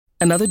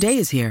Another day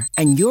is here,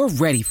 and you're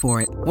ready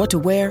for it. What to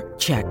wear?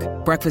 Check.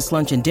 Breakfast,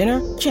 lunch, and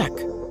dinner? Check.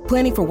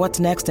 Planning for what's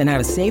next and how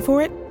to save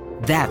for it?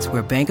 That's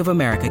where Bank of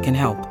America can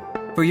help.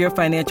 For your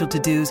financial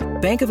to-dos,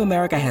 Bank of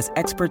America has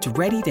experts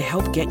ready to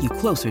help get you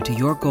closer to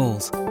your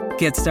goals.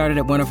 Get started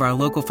at one of our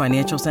local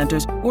financial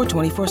centers or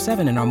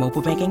 24/7 in our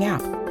mobile banking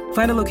app.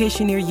 Find a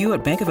location near you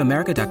at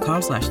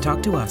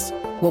bankofamerica.com/talktous.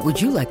 What would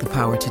you like the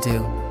power to do?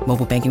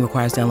 Mobile banking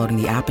requires downloading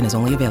the app and is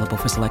only available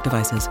for select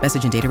devices.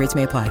 Message and data rates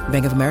may apply.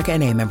 Bank of America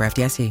N.A., member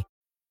FDIC.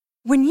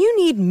 When you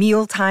need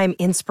mealtime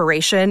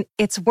inspiration,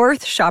 it's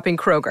worth shopping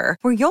Kroger,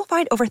 where you'll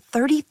find over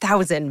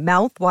 30,000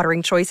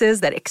 mouth-watering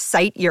choices that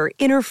excite your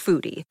inner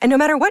foodie. And no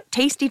matter what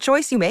tasty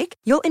choice you make,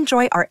 you'll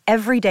enjoy our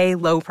everyday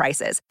low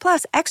prices,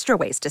 plus extra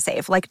ways to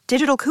save, like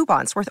digital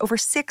coupons worth over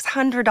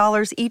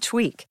 $600 each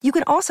week. You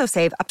can also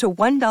save up to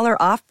 $1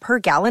 off per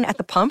gallon at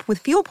the pump with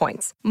fuel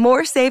points.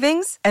 More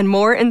savings and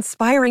more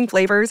inspiring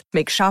flavors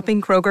make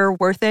shopping Kroger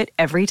worth it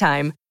every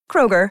time.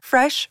 Kroger,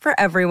 fresh for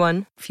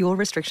everyone. Fuel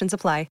restrictions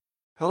apply.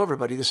 Hello,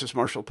 everybody. This is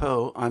Marshall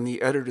Poe. I'm the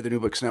editor of the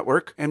New Books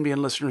Network.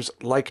 NBN listeners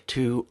like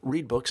to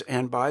read books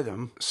and buy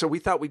them. So we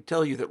thought we'd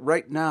tell you that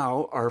right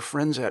now, our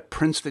friends at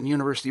Princeton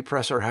University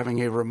Press are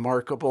having a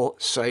remarkable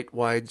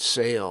site-wide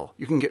sale.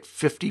 You can get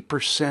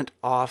 50%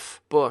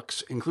 off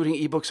books, including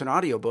ebooks and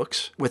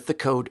audiobooks, with the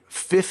code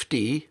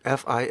 50,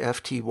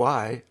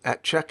 F-I-F-T-Y,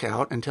 at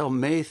checkout until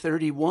May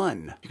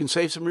 31. You can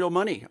save some real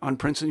money on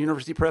Princeton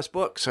University Press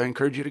books. I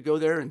encourage you to go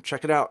there and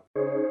check it out.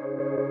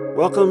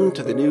 Welcome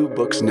to the New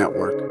Books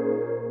Network.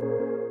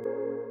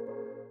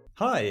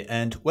 Hi,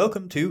 and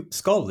welcome to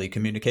Scholarly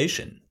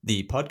Communication,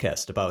 the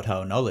podcast about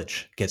how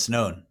knowledge gets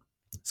known.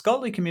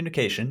 Scholarly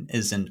Communication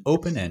is an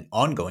open and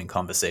ongoing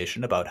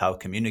conversation about how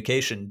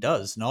communication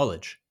does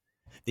knowledge.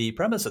 The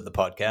premise of the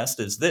podcast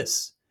is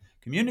this: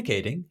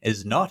 communicating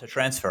is not a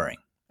transferring,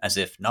 as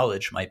if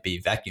knowledge might be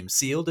vacuum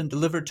sealed and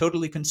delivered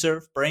totally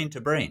conserved brain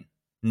to brain.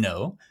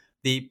 No,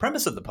 the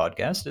premise of the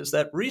podcast is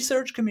that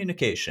research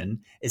communication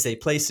is a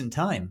place and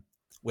time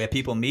where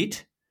people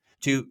meet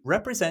to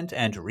represent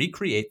and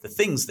recreate the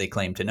things they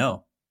claim to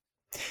know.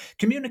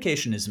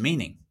 Communication is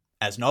meaning,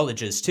 as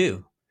knowledge is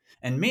too.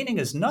 And meaning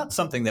is not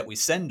something that we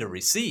send or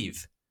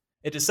receive.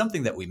 It is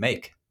something that we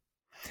make.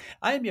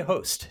 I am your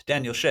host,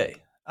 Daniel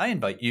Shea. I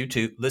invite you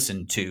to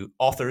listen to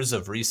authors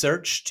of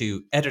research,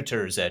 to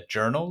editors at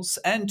journals,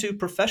 and to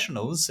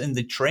professionals in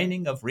the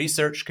training of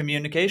research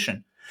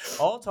communication,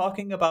 all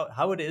talking about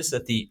how it is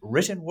that the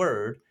written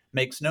word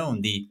makes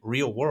known the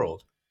real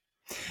world.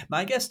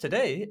 My guest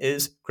today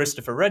is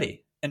Christopher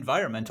Reddy,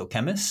 environmental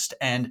chemist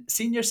and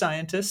senior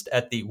scientist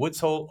at the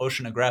Woods Hole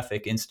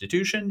Oceanographic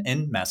Institution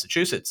in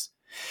Massachusetts.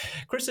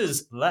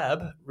 Chris's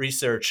lab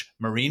research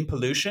marine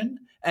pollution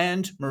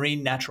and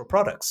marine natural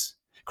products.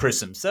 Chris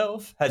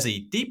himself has a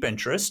deep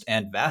interest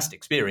and vast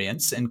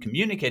experience in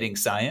communicating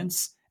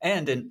science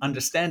and in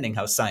understanding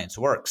how science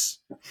works.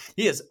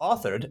 He has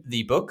authored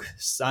the book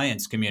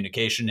Science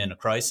Communication in a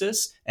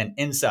Crisis, An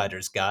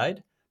Insider's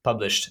Guide,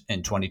 published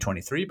in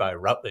 2023 by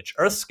Routledge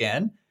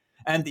Earthscan,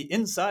 and the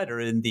insider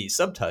in the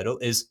subtitle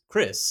is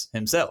Chris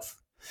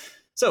himself.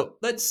 So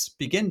let's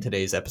begin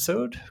today's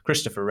episode.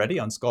 Christopher Reddy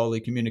on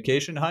Scholarly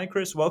Communication. Hi,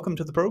 Chris. Welcome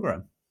to the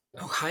program.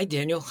 Oh, hi,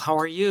 Daniel. How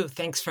are you?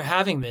 Thanks for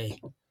having me.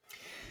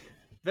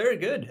 Very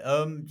good.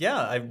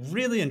 I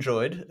really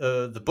enjoyed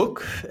the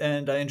book,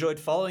 and I enjoyed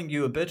following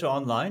you a bit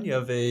online. You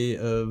have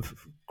a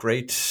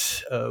great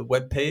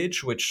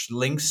webpage which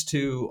links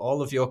to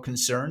all of your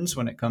concerns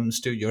when it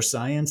comes to your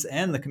science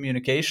and the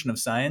communication of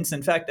science.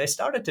 In fact, I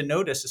started to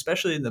notice,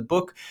 especially in the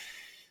book,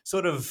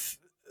 sort of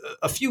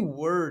a few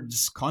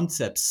words,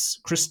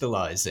 concepts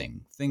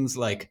crystallizing, things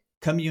like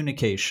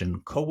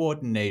communication,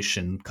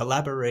 coordination,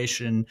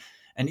 collaboration,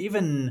 and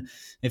even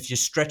if you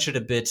stretch it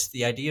a bit,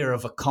 the idea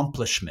of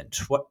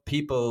accomplishment, what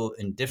people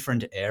in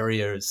different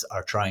areas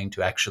are trying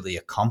to actually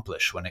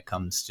accomplish when it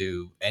comes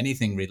to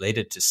anything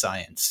related to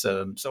science.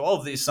 So all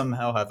of these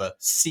somehow have a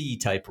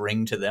C-type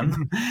ring to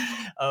them.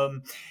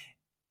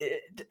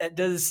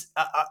 Is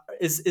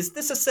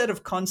this a set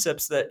of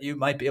concepts that you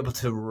might be able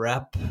to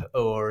wrap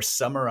or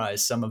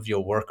summarize some of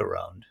your work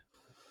around?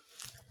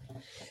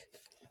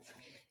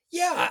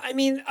 Yeah, I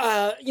mean,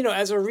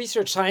 as a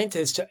research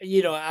scientist,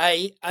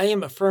 I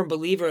am a firm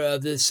believer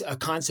of this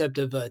concept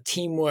of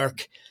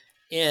teamwork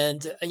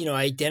and,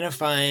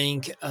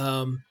 identifying,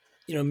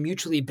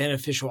 mutually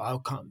beneficial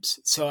outcomes.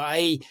 So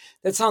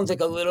that sounds like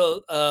a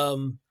little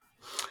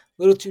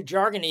too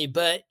jargony,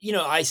 but,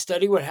 I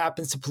study what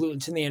happens to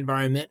pollutants in the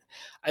environment.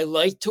 I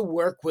like to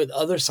work with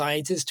other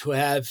scientists who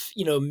have,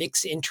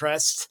 mixed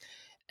interests.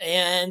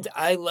 And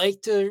I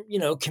like to,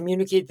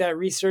 communicate that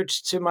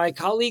research to my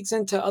colleagues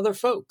and to other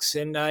folks.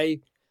 And I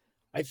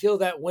feel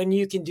that when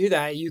you can do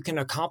that, you can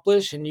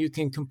accomplish and you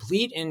can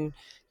complete and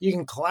you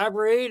can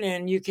collaborate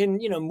and you can,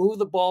 move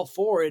the ball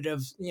forward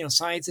of,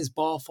 science's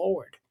ball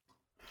forward.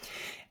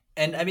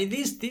 And I mean,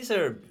 these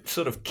are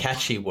sort of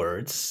catchy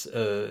words,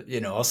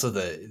 also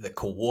the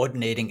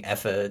coordinating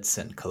efforts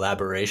and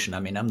collaboration. I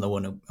mean, I'm the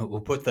one who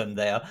put them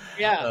there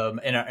Yeah.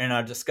 in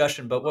our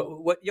discussion. But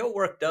what your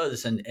work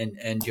does,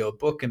 and your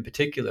book in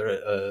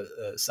particular,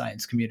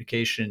 Science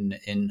Communication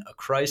in a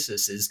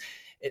Crisis, is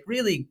it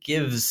really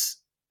gives.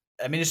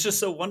 I mean, it's just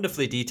so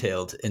wonderfully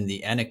detailed in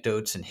the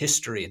anecdotes and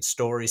history and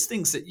stories,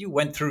 things that you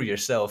went through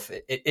yourself.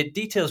 It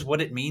details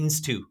what it means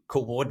to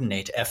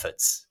coordinate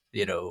efforts,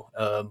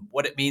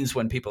 what it means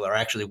when people are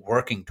actually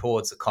working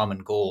towards a common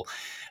goal.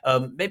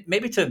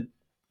 Maybe to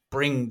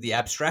bring the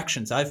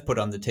abstractions I've put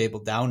on the table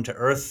down to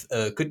earth,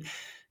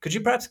 could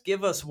you perhaps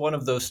give us one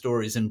of those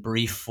stories in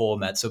brief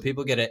format so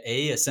people get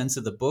a sense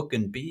of the book,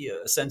 and B,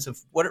 a sense of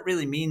what it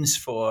really means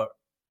for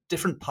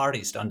different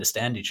parties to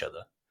understand each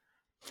other?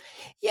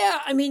 Yeah,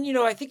 I mean,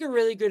 I think a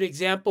really good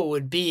example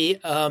would be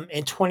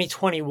in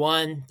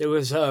 2021, there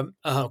was a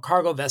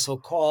cargo vessel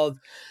called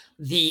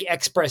the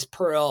Express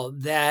Pearl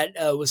that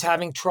was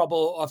having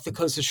trouble off the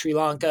coast of Sri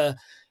Lanka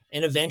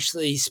and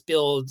eventually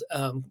spilled,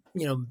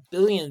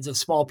 billions of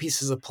small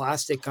pieces of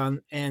plastic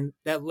on, and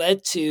that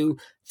led to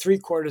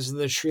 3/4 of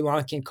the Sri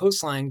Lankan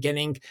coastline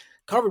getting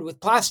covered with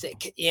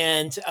plastic.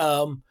 And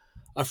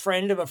a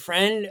friend of a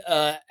friend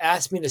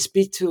asked me to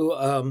speak to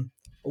a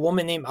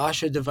woman named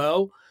Asha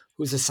DeVoe,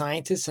 who's a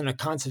scientist and a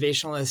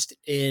conservationist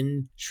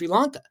in Sri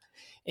Lanka.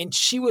 And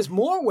she was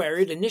more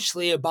worried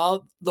initially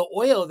about the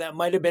oil that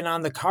might have been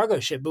on the cargo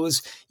ship. It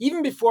was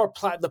even before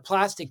the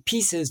plastic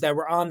pieces that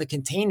were on the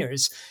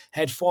containers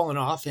had fallen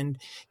off. And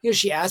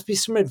she asked me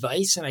some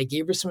advice, and I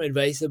gave her some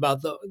advice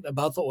about the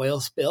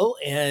oil spill,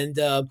 and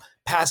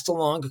passed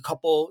along a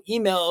couple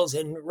emails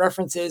and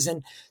references.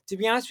 And to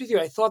be honest with you,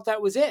 I thought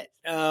that was it.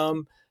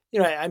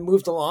 I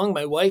moved along.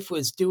 My wife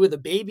was due with a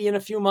baby in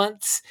a few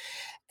months.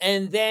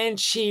 And then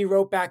she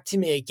wrote back to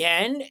me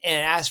again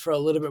and asked for a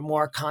little bit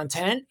more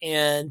content.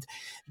 And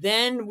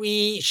then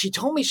she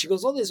told me, she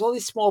goes, "Oh, there's all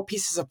these small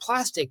pieces of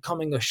plastic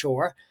coming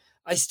ashore."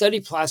 I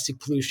study plastic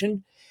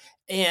pollution.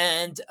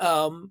 And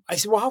I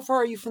said, "Well, how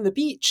far are you from the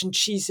beach?" And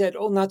she said,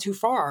 "Oh, not too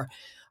far."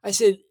 I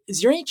said, "Is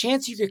there any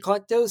chance you could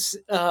collect those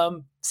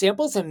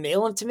samples and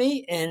mail them to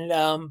me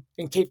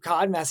in Cape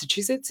Cod,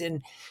 Massachusetts?"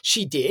 And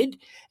she did.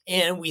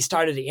 And we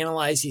started to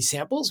analyze these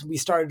samples. We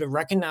started to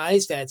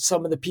recognize that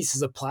some of the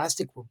pieces of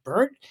plastic were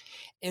burnt.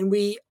 And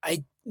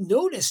I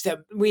noticed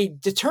that we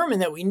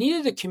determined that we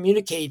needed to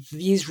communicate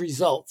these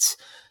results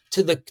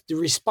to the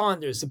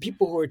responders, the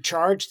people who are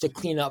charged to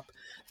clean up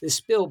the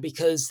spill,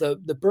 because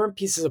the burnt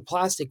pieces of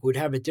plastic would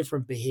have a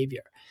different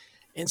behavior.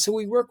 And so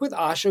we worked with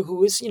Asha,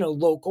 who is,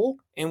 local,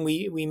 and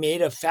we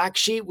made a fact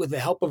sheet with the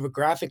help of a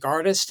graphic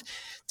artist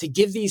to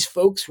give these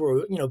folks who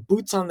were,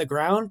 boots on the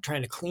ground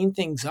trying to clean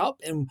things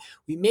up. And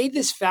we made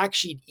this fact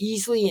sheet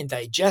easily and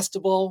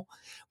digestible.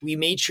 We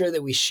made sure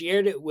that we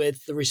shared it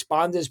with the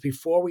responders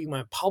before we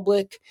went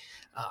public.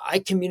 I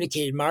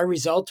communicated my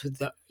results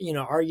with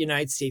our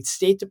United States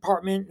State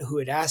Department, who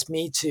had asked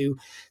me to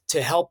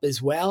help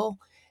as well.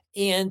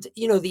 And,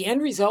 the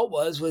end result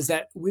was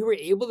that we were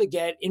able to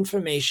get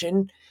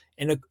information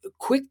in a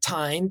quick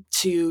time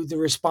to the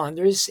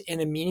responders in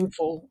a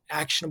meaningful,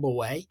 actionable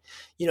way.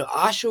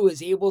 Asha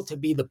was able to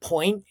be the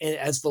point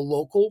as the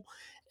local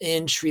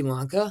in Sri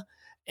Lanka.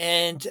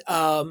 And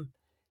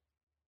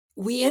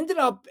we ended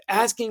up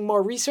asking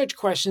more research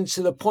questions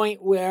to the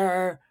point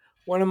where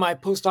one of my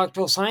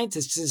postdoctoral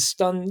scientists has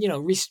done,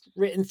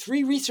 written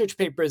 3 research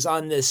papers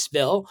on this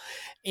spill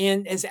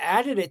and has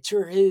added it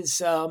to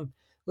his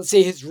let's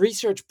say his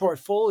research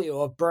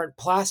portfolio of burnt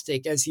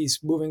plastic as he's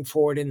moving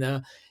forward in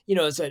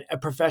as a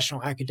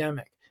professional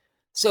academic.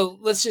 So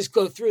let's just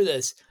go through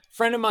this. A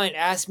friend of mine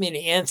asked me to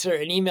answer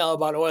an email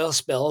about oil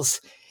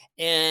spills.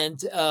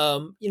 And,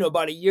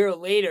 about a year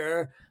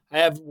later, I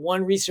have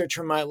one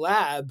researcher in my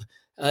lab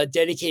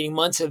dedicating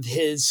months of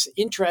his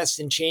interest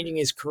in changing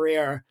his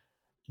career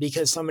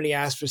because somebody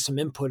asked for some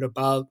input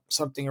about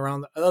something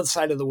around the other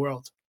side of the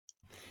world.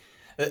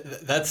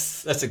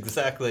 That's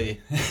exactly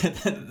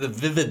the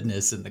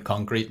vividness and the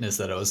concreteness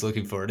that I was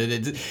looking for.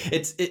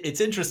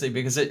 It's interesting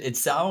because it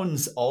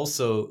sounds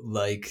also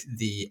like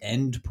the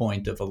end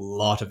point of a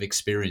lot of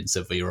experience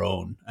of your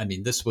own. I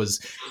mean, this was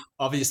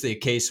obviously a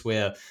case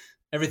where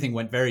everything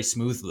went very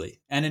smoothly,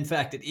 and in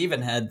fact, it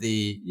even had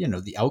the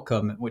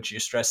outcome which you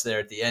stressed there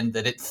at the end,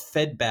 that it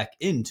fed back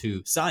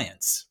into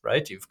science.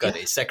 Right? You've got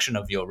a section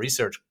of your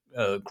research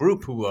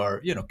group who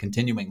are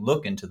continuing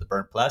look into the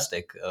burnt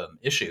plastic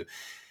issue.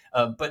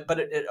 But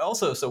it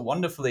also so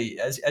wonderfully,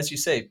 as you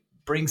say,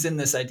 brings in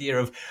this idea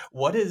of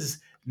what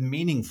is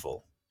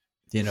meaningful.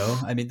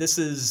 I mean, this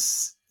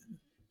is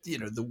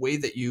the way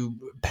that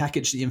you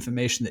package the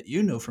information that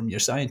from your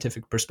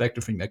scientific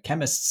perspective, from a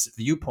chemist's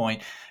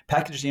viewpoint,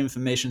 package the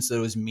information so it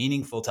was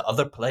meaningful to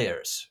other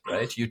players,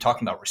 right? You're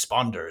talking about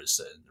responders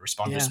and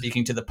responders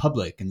speaking to the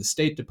public and the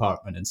State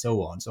Department and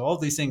so on. So all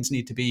these things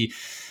need to be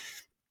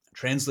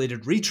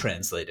translated,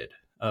 retranslated.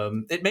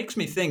 It makes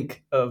me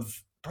think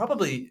of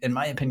probably, in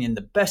my opinion,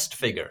 the best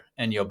figure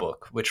in your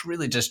book, which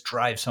really just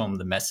drives home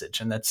the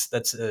message. And that's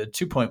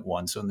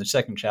 2.1. So in the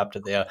second chapter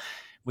there,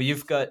 where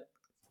you've got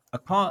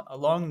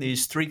along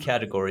these three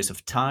categories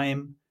of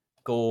time,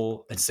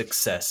 goal, and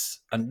success,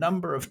 a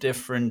number of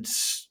different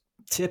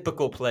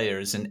typical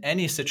players in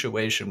any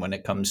situation when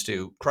it comes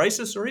to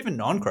crisis or even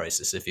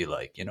non-crisis, if you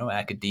like,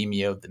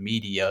 academia, the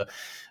media,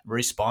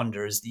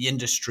 responders, the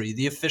industry,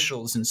 the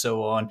officials, and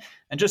so on.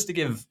 And just to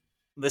give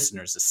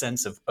listeners a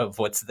sense of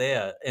what's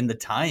there in the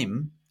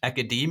time,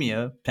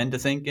 academia tend to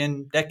think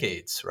in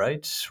decades,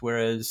 right?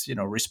 Whereas,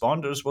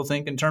 responders will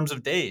think in terms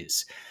of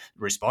days.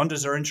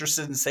 Responders are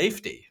interested in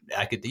safety.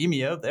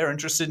 Academia, they're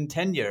interested in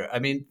tenure. I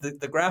mean,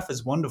 the graph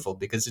is wonderful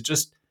because it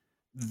just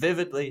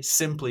vividly,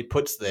 simply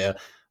puts there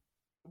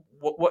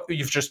what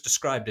you've just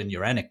described in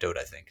your anecdote,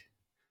 I think.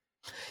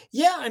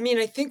 Yeah, I mean,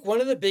 I think one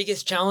of the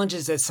biggest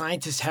challenges that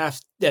scientists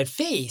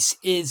face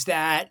is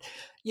that,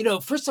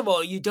 first of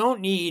all, you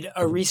don't need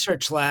a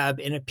research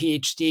lab and a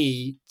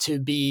PhD to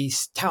be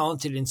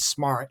talented and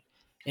smart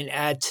and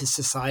add to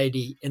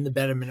society and the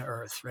betterment of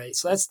Earth, right?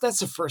 So that's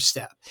the first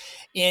step.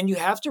 And you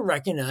have to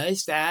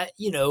recognize that,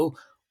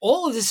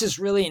 all of this is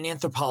really an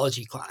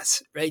anthropology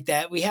class, right?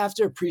 That we have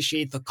to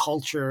appreciate the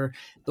culture,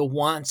 the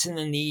wants and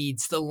the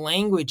needs, the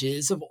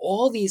languages of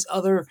all these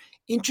other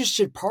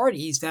interested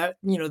parties that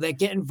that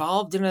get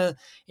involved in an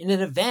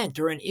event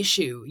or an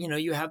issue.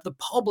 You have the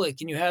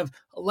public and you have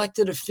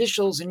elected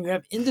officials and you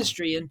have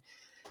industry, and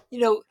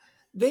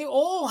they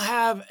all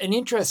have an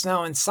interest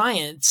now in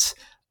science,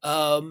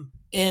 and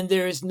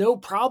there is no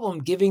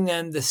problem giving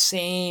them the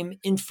same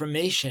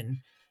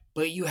information,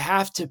 but you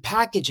have to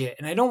package it.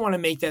 And I don't want to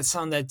make that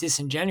sound that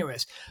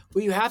disingenuous,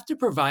 but you have to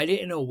provide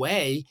it in a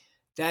way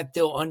that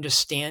they'll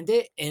understand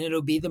it and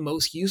it'll be the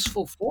most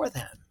useful for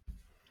them.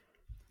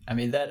 I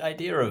mean, that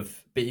idea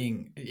of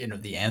being,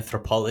 the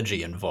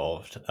anthropology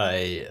involved,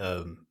 I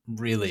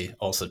really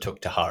also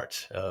took to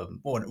heart.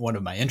 One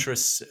of my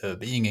interests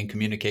being in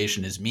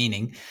communication is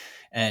meaning.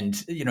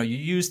 And, you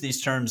use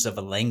these terms of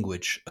a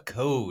language, a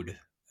code,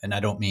 and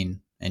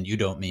you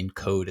don't mean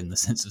code in the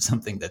sense of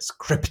something that's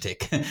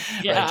cryptic,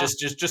 Yeah. right?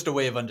 Just a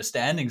way of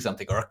understanding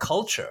something, or a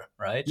culture,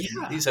 right?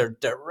 Yeah. These are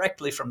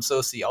directly from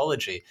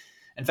sociology.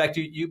 In fact,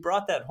 you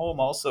brought that home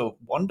also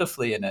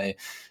wonderfully in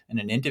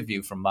an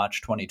interview from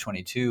March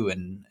 2022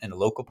 in a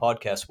local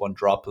podcast, One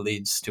Drop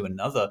Leads to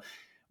Another,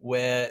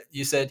 where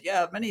you said,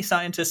 yeah, many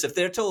scientists, if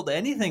they're told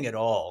anything at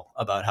all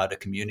about how to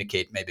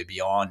communicate maybe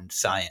beyond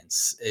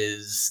science,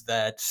 is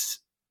that,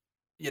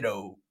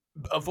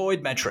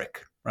 avoid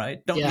metric,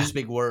 right? Don't use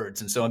big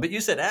words and so on. But you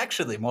said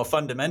actually, more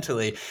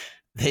fundamentally,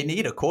 they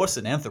need a course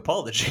in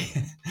anthropology.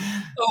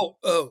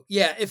 Oh,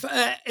 yeah.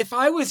 If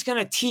I was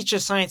going to teach a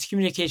science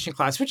communication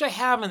class, which I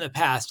have in the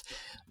past,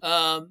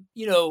 I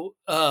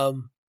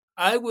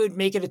would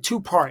make it a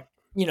 2-part,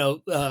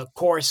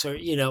 course, or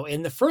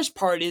and the first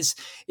part is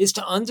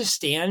to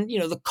understand,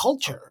 the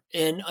culture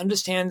and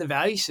understand the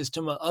value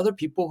system of other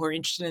people who are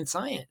interested in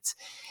science.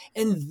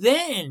 And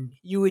then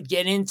you would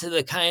get into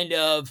the kind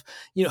of,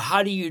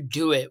 how do you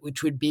do it,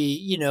 which would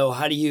be,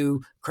 how do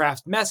you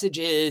craft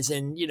messages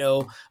and,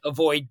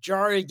 avoid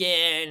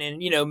jargon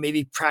and,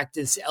 maybe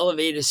practice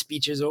elevator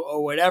speeches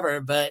or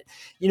whatever. But,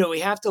 we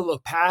have to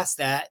look past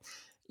that,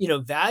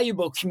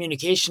 valuable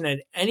communication at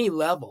any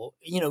level.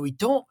 We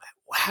don't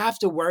have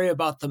to worry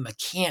about the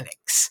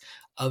mechanics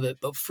of it.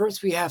 But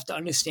first we have to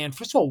understand,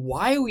 first of all,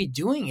 why are we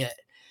doing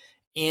it?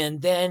 And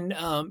then,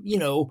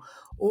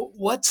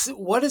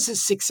 what is a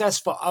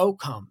successful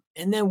outcome?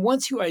 And then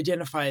once you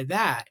identify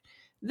that,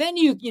 then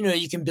you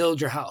can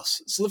build your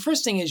house. So the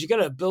first thing is you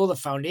got to build a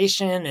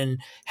foundation and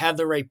have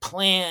the right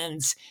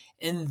plans,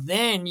 and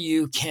then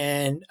you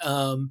can,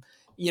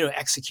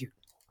 execute.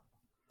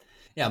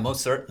 Yeah,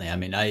 most certainly. I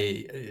mean,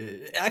 I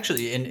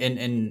actually,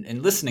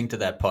 in listening to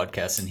that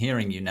podcast and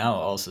hearing you now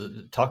also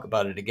talk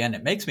about it again,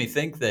 it makes me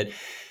think that,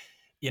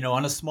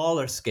 on a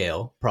smaller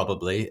scale,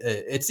 probably,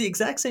 it's the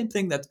exact same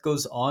thing that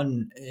goes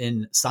on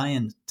in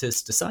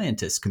scientist to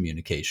scientist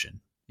communication.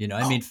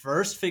 I mean,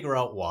 first figure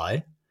out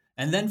why,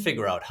 and then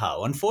figure out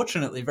how.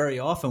 Unfortunately, very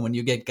often when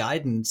you get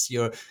guidance,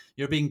 you're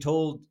being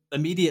told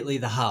immediately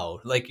the how.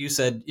 Like you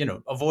said,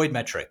 avoid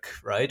metric,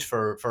 right?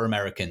 For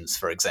Americans,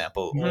 for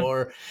example. Mm-hmm.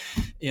 Or,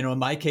 in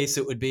my case,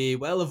 it would be,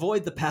 well,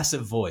 avoid the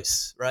passive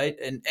voice, right?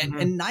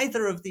 And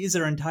neither of these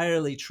are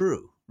entirely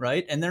true,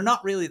 right? And they're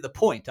not really the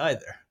point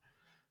either.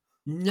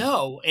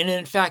 No. And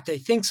in fact, I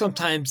think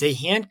sometimes they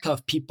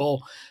handcuff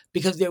people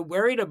because they're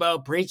worried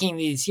about breaking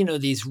these,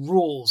 these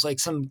rules, like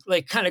some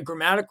kind of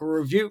grammatical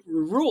review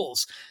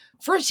rules.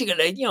 First, you got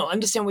to,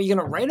 understand what you're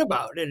going to write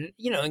about and,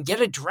 and get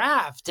a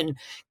draft and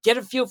get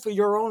a feel for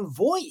your own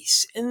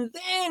voice, and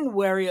then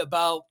worry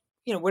about,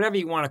 whatever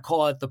you want to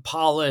call it, the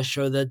polish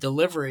or the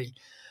delivery.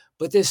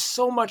 But there's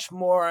so much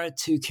more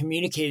to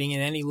communicating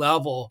at any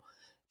level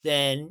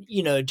than,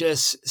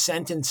 just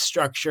sentence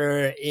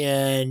structure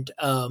and,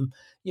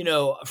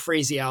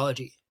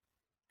 phraseology.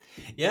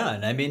 Yeah,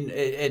 and I mean,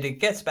 it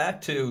gets back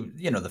to,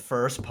 the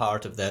first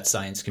part of that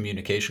science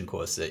communication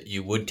course that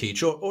you would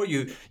teach, or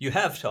you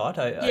have taught.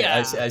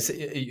 Yeah.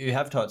 You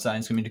have taught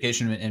science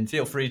communication, and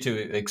feel free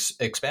to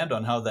expand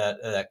on how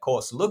that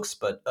course looks.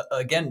 But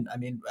again, I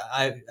mean,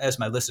 as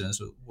my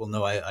listeners will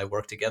know, I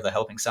work together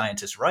helping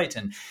scientists write,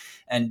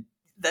 and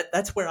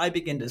that's where I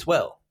begin as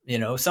well.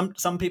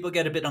 Some people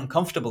get a bit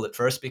uncomfortable at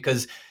first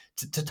because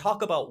to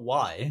talk about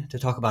why, to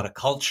talk about a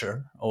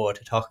culture, or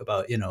to talk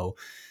about,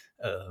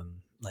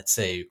 let's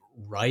say,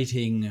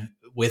 writing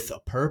with a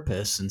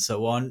purpose and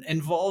so on,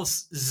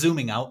 involves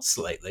zooming out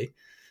slightly.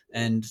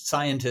 And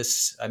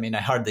scientists, I mean,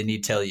 I hardly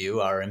need tell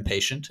you, are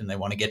impatient and they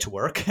want to get to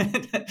work.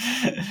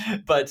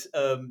 But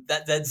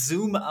that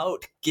zoom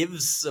out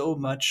gives so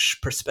much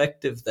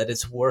perspective that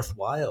it's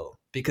worthwhile,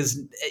 because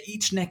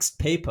each next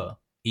paper,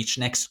 each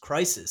next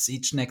crisis,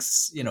 each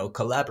next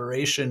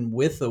collaboration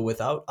with or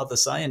without other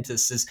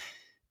scientists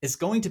is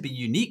going to be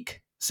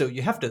unique. So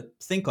you have to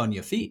think on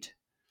your feet.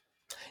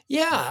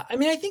 Yeah, I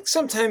mean, I think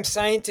sometimes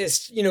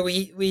scientists,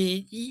 this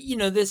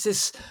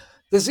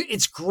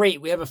it's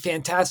great. We have a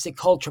fantastic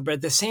culture, but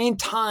at the same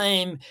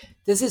time,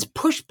 there's this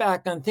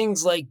pushback on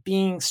things like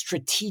being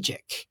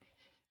strategic.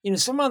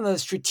 Some of the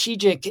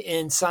strategic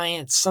in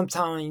science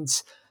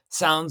sometimes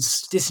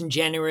sounds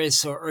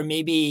disingenuous, or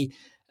maybe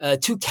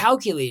too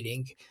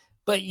calculating.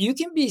 But you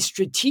can be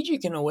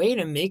strategic in a way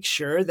to make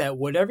sure that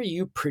whatever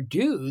you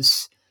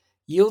produce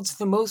yields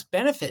the most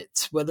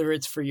benefits, whether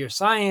it's for your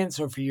science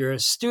or for your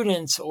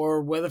students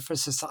or whether for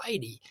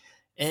society.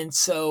 And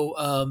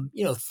so,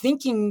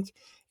 thinking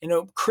in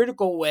a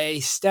critical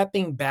way,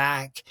 stepping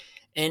back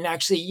and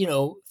actually,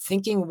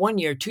 thinking 1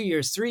 year, 2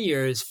 years, 3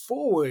 years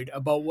forward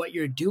about what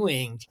you're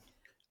doing,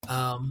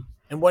 and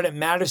what it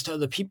matters to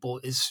other people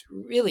is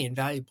really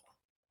invaluable.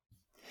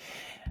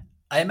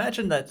 I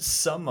imagine that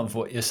some of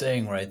what you're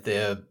saying right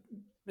there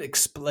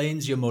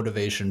explains your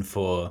motivation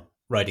for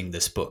writing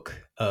this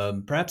book.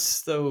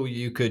 Perhaps, though,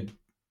 you could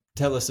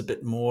tell us a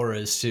bit more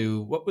as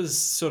to what was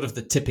sort of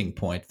the tipping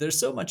point. There's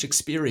so much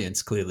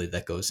experience clearly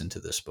that goes into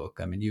this book.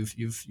 I mean,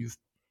 you've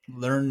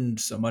learned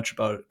so much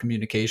about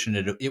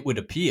communication. It would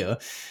appear,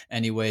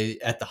 anyway,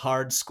 at the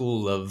hard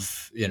school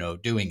of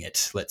doing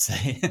it. Let's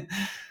say.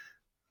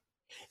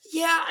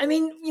 Yeah, I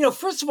mean,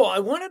 first of all, I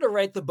wanted to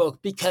write the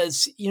book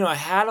because, I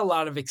had a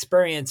lot of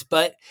experience,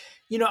 but,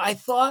 I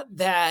thought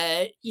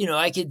that,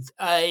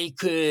 I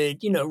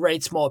could,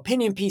 write small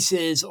opinion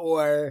pieces,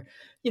 or,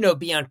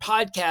 be on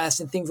podcasts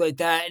and things like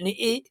that. And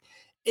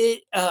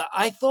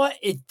I thought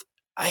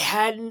I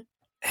hadn't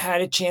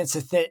had a chance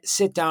to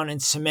sit down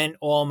and cement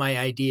all my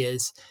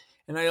ideas.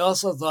 And I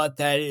also thought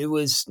that it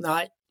was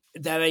not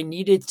that I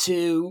needed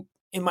to,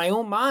 in my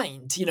own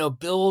mind,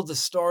 build a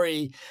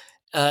story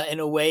in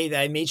a way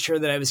that I made sure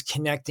that I was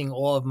connecting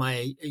all of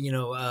my,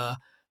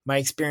 my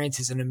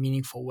experiences in a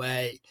meaningful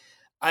way.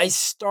 I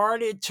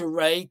started to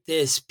write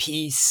this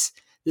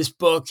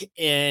book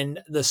in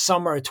the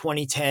summer of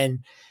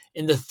 2010,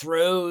 in the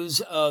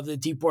throes of the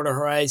Deepwater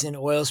Horizon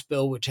oil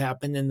spill, which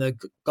happened in the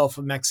Gulf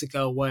of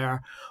Mexico,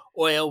 where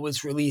oil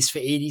was released for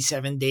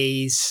 87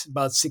 days,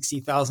 about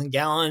 60,000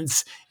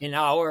 gallons an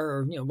hour,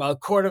 or about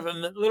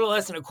little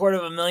less than a quarter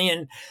of a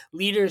million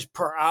liters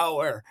per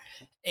hour.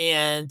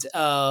 And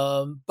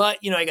but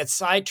I got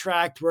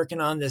sidetracked working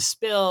on this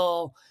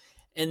spill,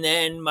 and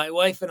then my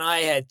wife and I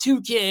had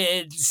 2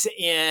 kids,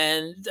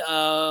 and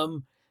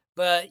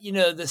but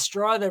the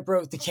straw that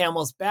broke the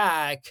camel's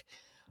back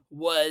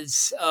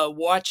was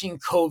watching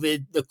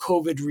the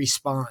COVID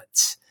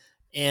response.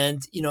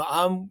 And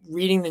I'm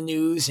reading the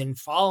news and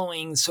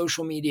following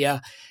social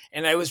media,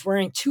 and I was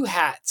wearing two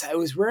hats. I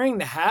was wearing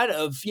the hat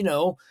of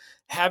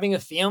having a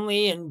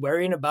family and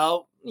worrying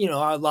about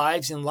our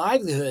lives and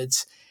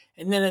livelihoods.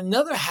 And then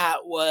another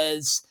hat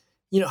was,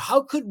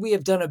 how could we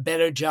have done a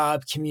better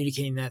job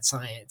communicating that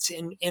science?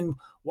 And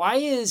why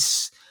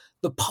is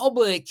the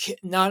public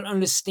not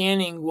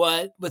understanding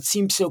what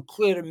seems so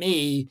clear to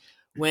me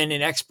when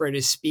an expert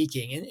is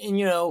speaking?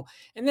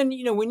 And then,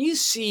 when you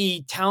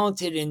see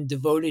talented and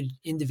devoted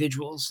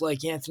individuals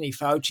like Anthony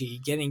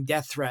Fauci getting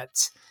death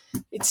threats,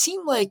 it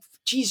seemed like,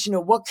 geez,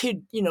 what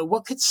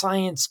could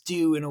science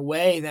do in a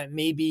way that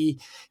maybe,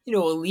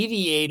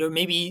 alleviate, or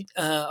maybe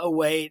a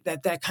way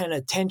that kind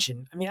of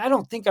tension. I mean, I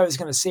don't think I was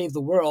going to save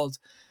the world,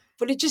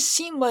 but it just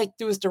seemed like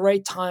there was the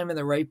right time and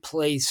the right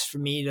place for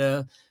me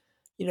to,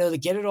 to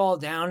get it all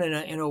down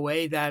in a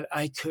way that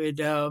I could,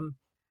 do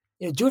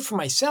it for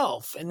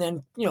myself, and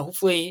then,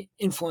 hopefully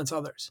influence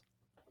others.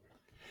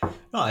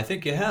 No, I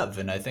think you have,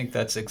 and I think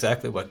that's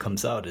exactly what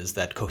comes out, is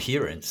that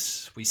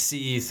coherence. We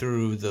see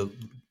through the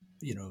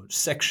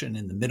section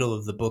in the middle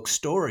of the book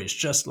stories,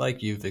 just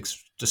like you've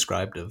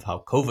described, of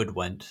how COVID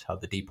went, how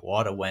the deep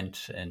water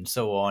went, and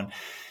so on.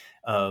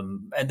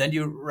 And then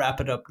you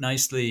wrap it up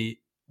nicely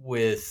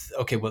with,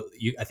 okay, well,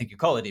 I think you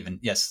call it even,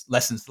 yes,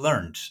 lessons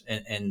learned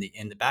in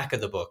the back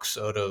of the book,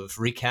 sort of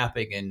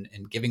recapping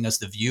and giving us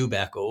the view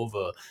back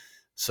over.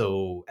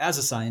 So as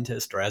a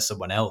scientist or as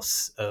someone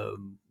else,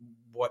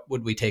 what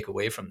would we take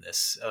away from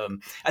this?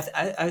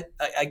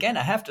 Again,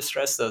 I have to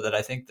stress, though, that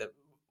I think that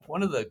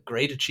one of the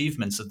great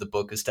achievements of the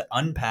book is to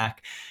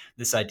unpack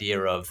this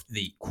idea of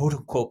the quote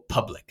unquote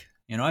public.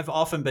 I've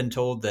often been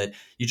told that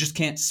you just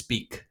can't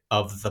speak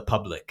of the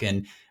public.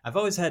 And I've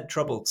always had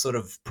trouble sort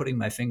of putting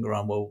my finger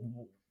on, well,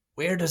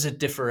 where does it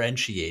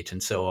differentiate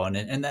and so on?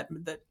 And that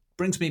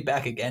brings me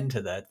back again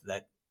to that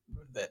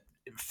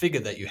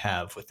figure that you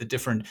have with the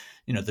different,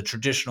 the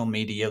traditional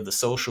media, the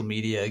social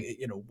media,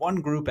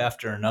 one group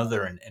after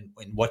another, and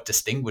what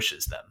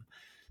distinguishes them,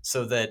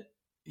 so that,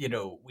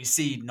 we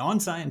see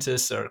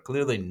non-scientists are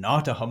clearly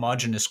not a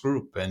homogenous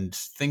group, and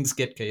things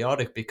get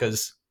chaotic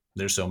because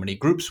there's so many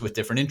groups with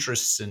different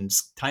interests and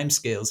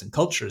timescales and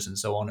cultures and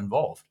so on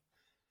involved.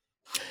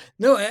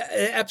 No,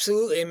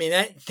 absolutely. I mean,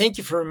 thank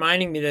you for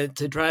reminding me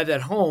to drive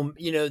that home.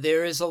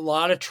 There is a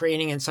lot of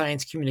training in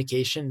science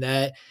communication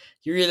that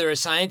you're either a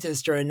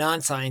scientist or a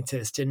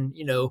non-scientist. And,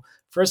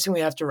 first thing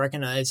we have to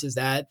recognize is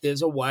that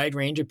there's a wide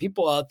range of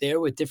people out there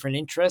with different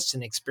interests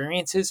and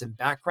experiences and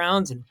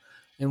backgrounds and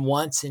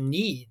wants and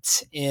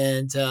needs.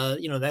 And,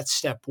 that's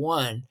step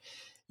one.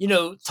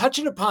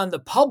 Touching upon the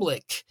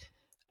public,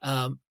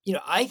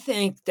 I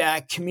think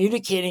that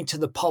communicating to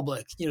the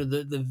public,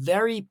 the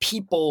very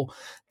people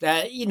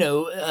that,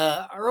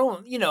 are,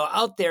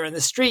 out there in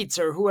the streets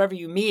or whoever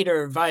you meet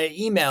or via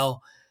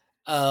email,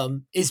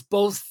 is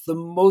both the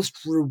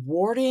most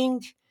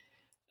rewarding,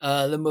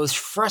 the most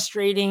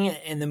frustrating,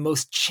 and the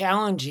most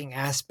challenging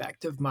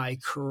aspect of my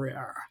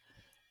career.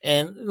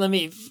 And let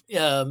me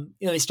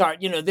start.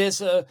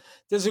 There's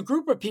a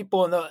group of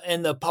people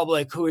in the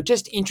public who are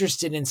just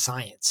interested in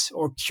science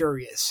or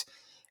curious.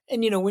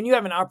 And, when you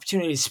have an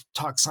opportunity to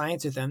talk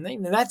science with them,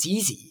 that's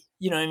easy.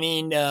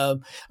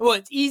 Well,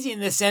 it's easy in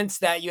the sense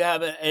that you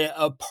have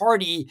a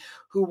party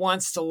who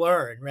wants to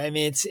learn, right? I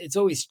mean, it's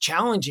always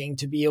challenging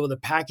to be able to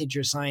package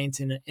your science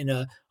in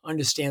a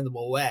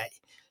understandable way.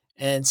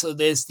 And so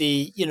there's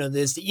the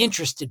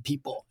interested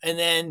people. And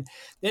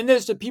then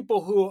there's the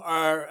people who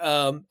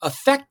are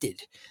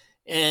affected.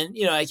 And,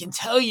 I can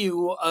tell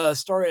you a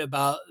story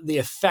about the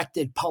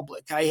affected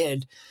public. I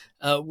had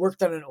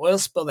worked on an oil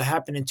spill that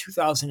happened in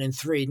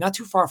 2003, not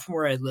too far from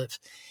where I live.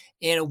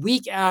 And a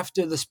week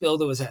after the spill,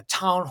 there was a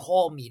town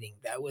hall meeting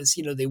that was,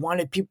 they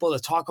wanted people to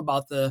talk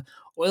about the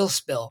oil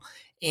spill.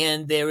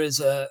 And there was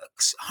several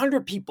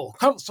hundred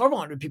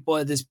people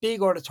at this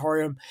big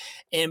auditorium.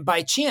 And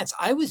by chance,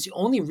 I was the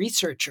only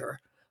researcher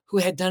who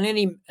had done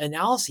any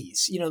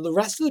analyses. The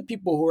rest of the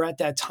people who were at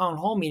that town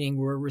hall meeting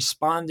were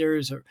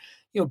responders or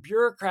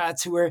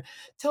bureaucrats who were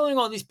telling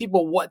all these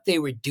people what they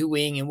were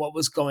doing and what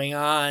was going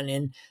on.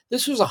 And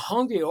this was a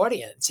hungry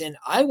audience. And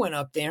I went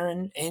up there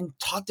and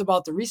talked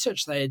about the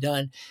research that I had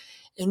done.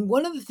 And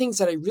one of the things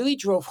that I really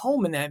drove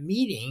home in that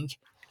meeting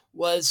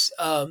was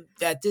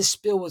that this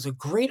spill was a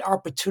great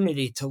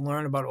opportunity to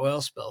learn about oil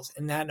spills.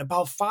 And that in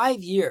about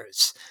 5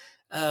 years,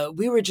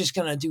 we were just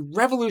going to do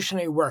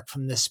revolutionary work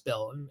from this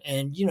spill.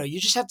 And you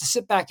just have to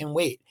sit back and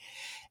wait.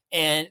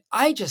 And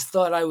I just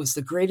thought I was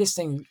the greatest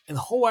thing in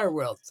the whole wide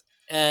world.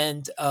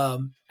 And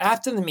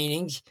after the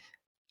meeting,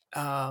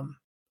 a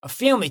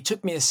family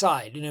took me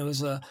aside, and it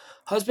was a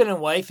husband and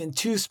wife and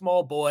 2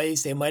 small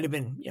boys. They might have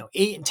been,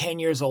 8 and 10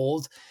 years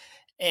old.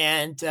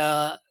 And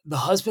the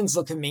husband's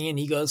looking at me and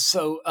he goes,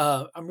 "So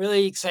I'm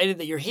really excited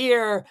that you're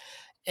here.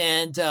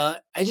 And I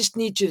just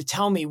need you to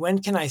tell me,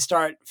 when can I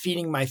start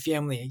feeding my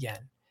family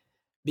again?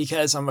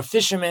 Because I'm a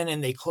fisherman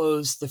and they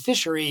closed the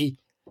fishery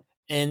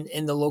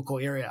in the local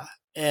area."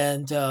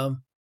 And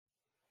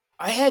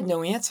I had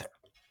no answer.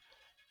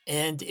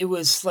 And it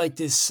was like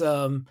this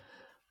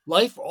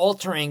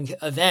life-altering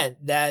event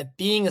that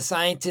being a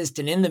scientist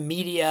and in the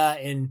media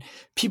and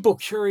people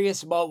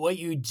curious about what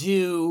you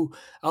do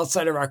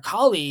outside of our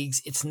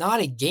colleagues, it's not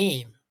a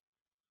game.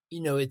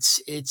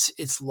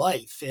 It's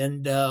life.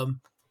 And,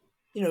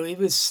 it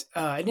was,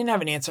 I didn't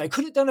have an answer. I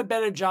could have done a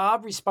better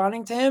job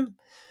responding to him.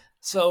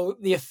 So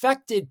the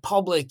affected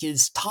public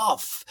is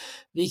tough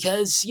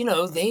because,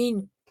 they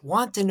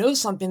want to know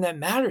something that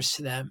matters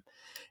to them.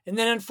 And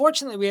then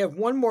unfortunately, we have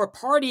one more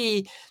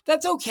party.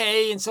 That's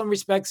okay in some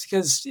respects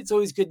because it's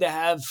always good to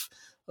have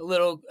a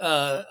little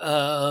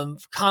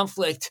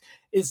conflict.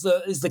 Is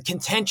the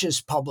contentious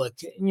public?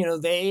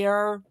 They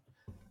are,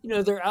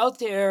 they're out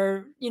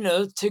there,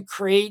 to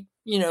create,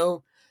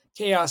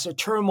 chaos or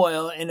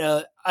turmoil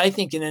I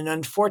think in an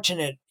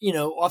unfortunate,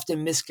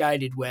 often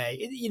misguided way.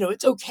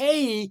 It's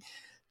okay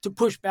to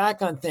push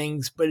back on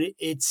things, but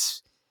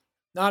it's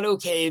not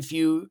okay if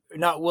you are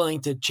not willing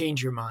to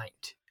change your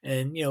mind.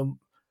 And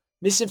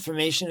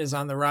misinformation is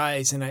on the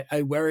rise, and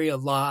I worry a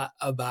lot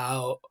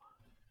about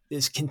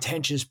this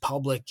contentious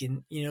public.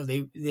 And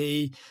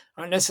they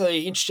aren't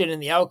necessarily interested in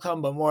the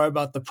outcome, but more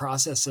about the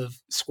process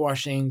of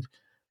squashing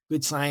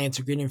good science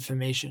or good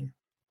information.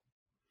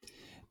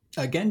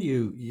 Again,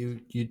 you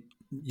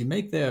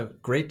make there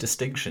great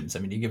distinctions. I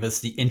mean, you give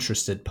us the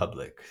interested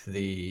public,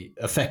 the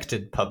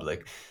affected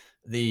public,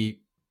 the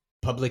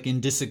public in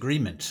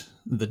disagreement,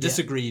 the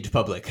disagreed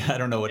public. I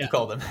don't know what to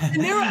call them.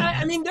 And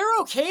they're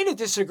okay to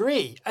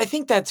disagree. I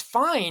think that's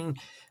fine.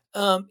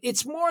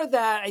 It's more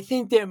that I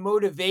think their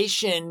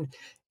motivation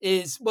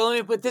is, well, let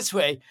me put it this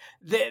way: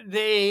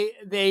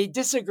 they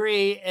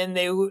disagree, and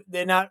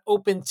they're not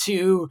open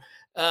to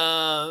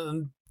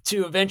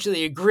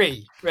eventually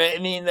agree, right? I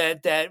mean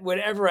that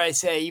whatever I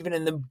say, even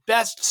in the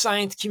best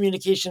science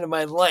communication of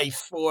my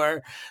life,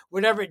 or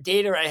whatever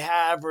data I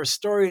have or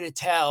story to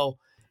tell,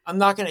 I'm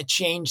not going to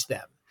change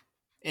them,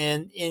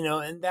 and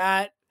and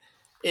that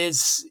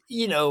is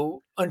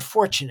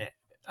unfortunate.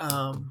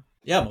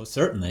 Yeah, most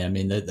certainly. I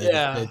mean,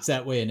 Yeah, it's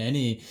that way in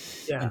any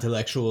yeah,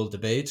 intellectual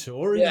debate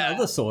or even yeah,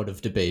 other sort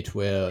of debate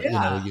where,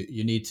 yeah.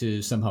 you need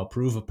to somehow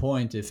prove a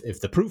point. If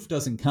the proof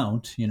doesn't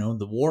count,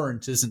 the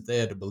warrant isn't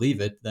there to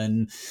believe it,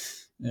 then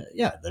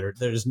yeah,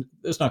 there's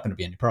not going to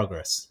be any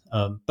progress.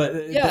 Yeah,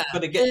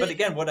 But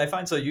again, what I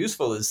find so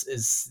useful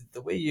is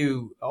the way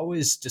you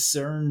always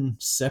discern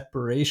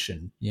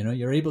separation.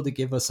 You're able to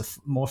give us a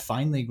more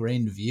finely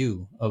grained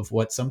view of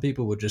what some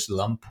people would just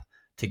lump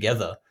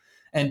together.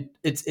 And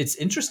it's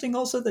interesting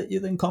also that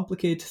you then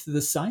complicate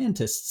the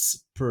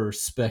scientist's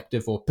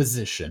perspective or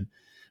position,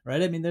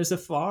 right? I mean, there's a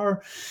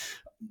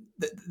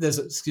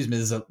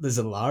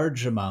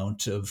large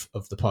amount of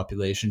the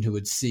population who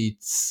would see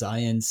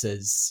science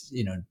as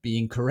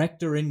being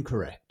correct or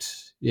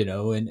incorrect,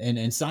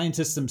 and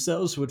scientists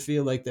themselves would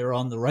feel like they're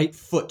on the right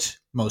foot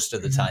most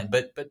of the time.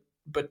 But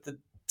the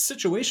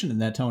situation in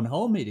that town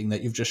hall meeting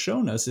that you've just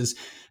shown us is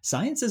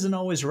science isn't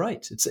always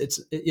right.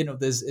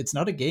 It's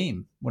not a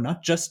game. We're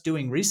not just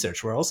doing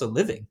research, we're also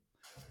living.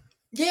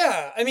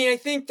 yeah. I mean, I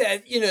think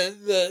that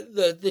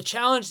the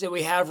challenge that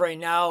we have right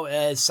now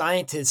as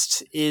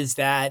scientists is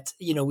that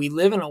we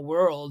live in a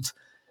world.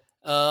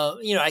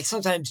 I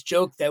sometimes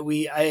joke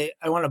that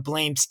I want to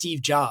blame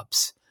Steve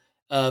Jobs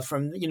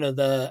from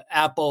the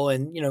Apple,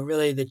 and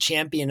really the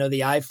champion of the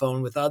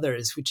iPhone with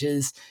others, which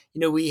is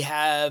we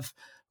have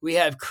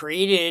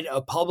created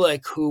a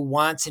public who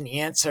wants an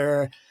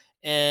answer,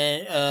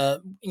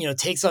 and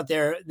takes out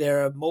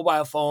their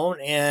mobile phone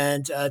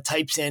and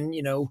types in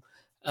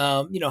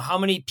how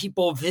many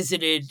people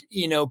visited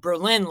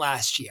Berlin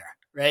last year,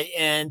 right?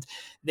 And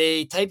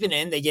they type it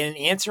in, they get an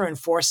answer in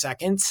 4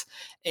 seconds,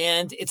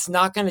 and it's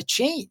not going to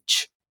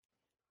change,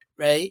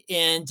 right?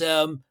 And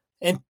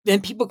then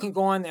people can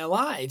go on their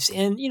lives.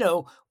 And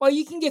while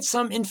you can get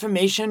some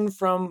information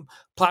from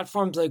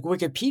platforms like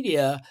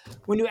Wikipedia,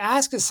 when you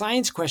ask a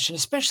science question,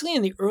 especially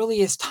in the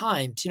earliest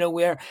times,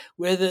 where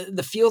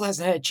the field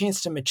hasn't had a chance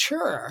to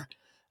mature,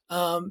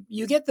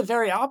 you get the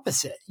very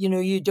opposite.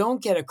 You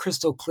don't get a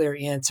crystal clear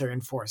answer in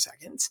 4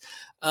 seconds.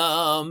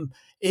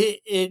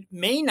 It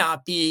may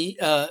not be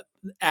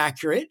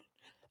accurate,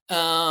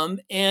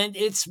 and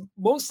it's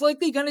most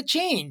likely going to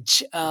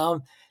change.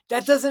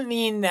 That doesn't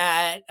mean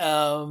that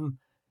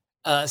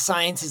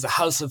science is a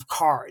house of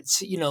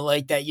cards,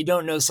 like that you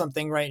don't know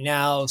something right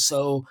now,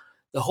 so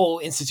the whole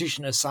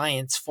institution of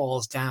science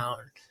falls down.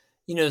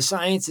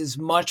 Science is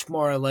much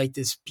more like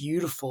this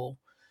beautiful,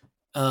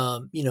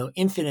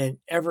 infinite,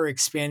 ever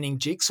expanding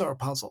jigsaw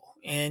puzzle.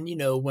 And,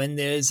 when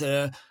there's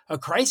a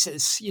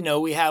crisis,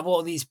 we have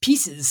all these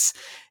pieces,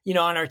 on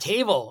our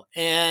table.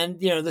 And,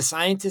 the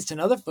scientists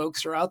and other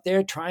folks are out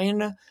there trying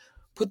to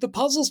put the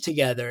puzzles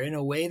together in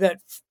a way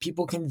that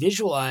people can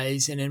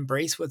visualize and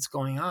embrace what's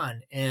going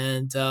on.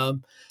 And,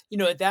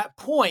 at that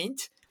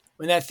point,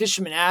 when that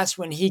fisherman asked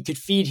when he could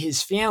feed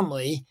his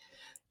family,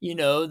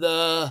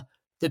 the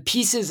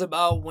pieces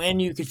about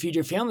when you could feed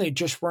your family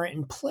just weren't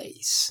in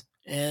place.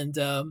 And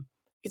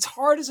it's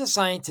hard as a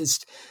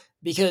scientist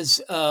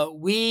because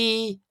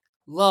we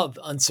love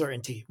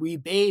uncertainty. We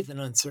bathe in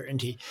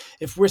uncertainty.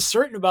 If we're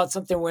certain about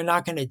something, we're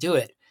not going to do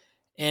it.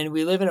 And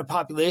we live in a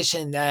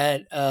population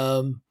that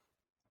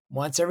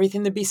wants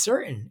everything to be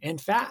certain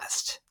and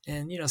fast.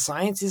 And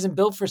science isn't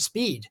built for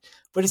speed,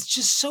 but it's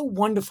just so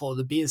wonderful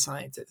to be a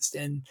scientist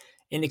and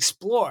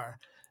explore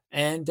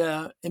and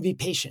be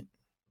patient.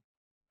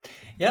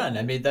 Yeah, and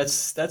I mean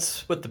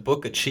that's what the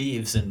book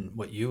achieves, and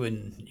what you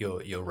and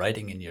your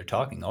writing and your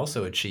talking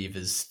also achieve,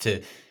 is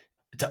to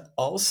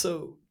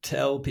also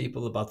tell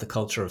people about the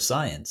culture of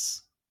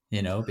science.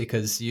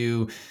 Because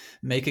you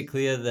make it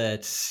clear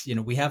that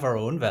we have our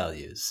own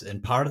values,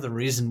 and part of the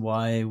reason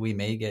why we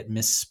may get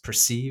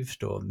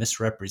misperceived or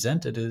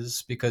misrepresented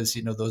is because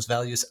those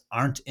values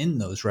aren't in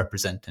those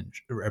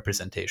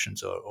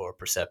representations or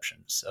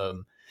perceptions.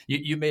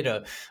 You made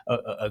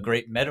a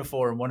great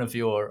metaphor in one of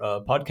your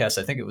podcasts.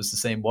 I think it was the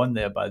same one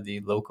there by the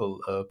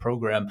local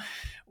program,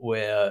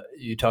 where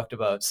you talked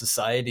about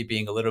society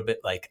being a little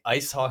bit like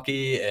ice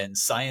hockey and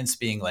science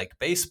being like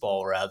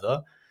baseball,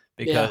 rather,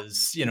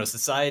 because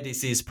society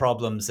sees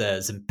problems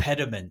as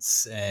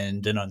impediments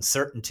and an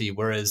uncertainty,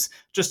 whereas,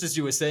 just as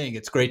you were saying,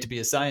 it's great to be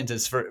a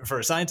scientist. For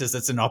a scientist,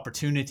 it's an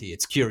opportunity,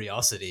 it's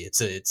curiosity, it's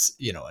a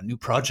new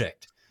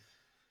project.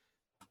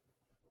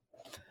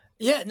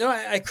 Yeah, no,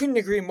 I couldn't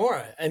agree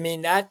more. I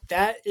mean, that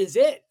is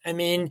it. I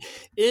mean,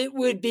 it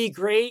would be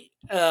great,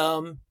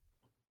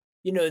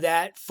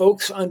 that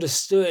folks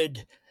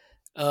understood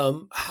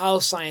how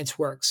science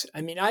works.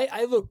 I mean,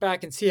 I look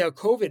back and see how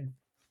COVID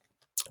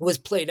was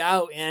played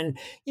out. And,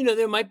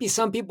 there might be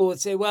some people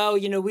would say, well,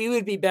 we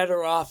would be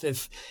better off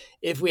if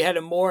we had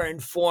a more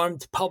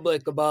informed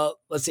public about,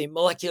 let's say,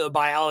 molecular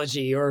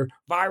biology or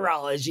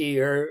virology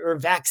or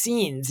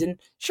vaccines. And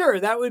sure,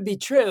 that would be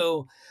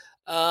true.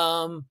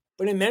 But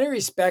in many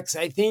respects,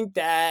 I think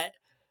that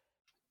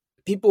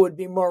people would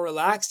be more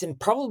relaxed and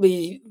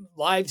probably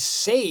lives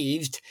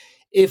saved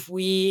if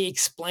we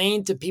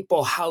explained to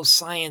people how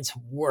science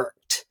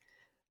worked.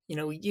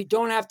 You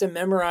don't have to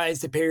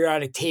memorize the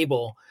periodic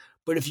table,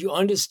 but if you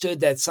understood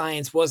that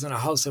science wasn't a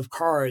house of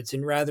cards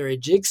and rather a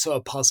jigsaw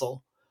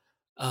puzzle,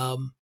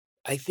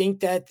 I think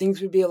that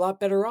things would be a lot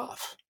better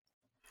off.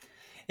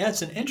 Yeah,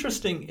 it's an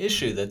interesting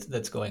issue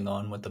that's going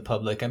on with the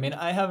public. I mean,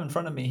 I have in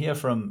front of me here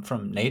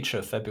from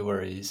Nature,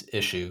 February's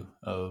issue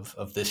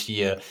of this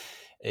year,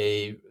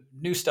 a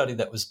new study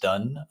that was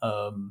done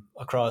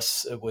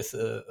across with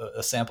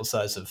a sample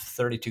size of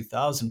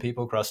 32,000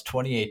 people across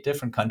 28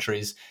 different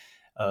countries,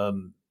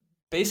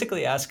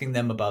 basically asking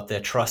them about their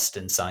trust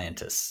in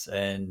scientists.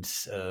 And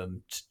to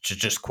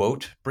just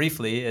quote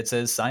briefly, it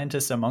says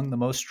scientists are among the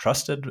most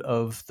trusted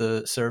of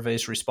the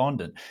survey's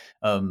respondent.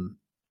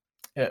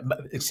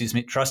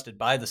 Trusted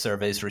by the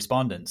survey's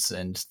respondents.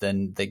 And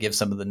then they give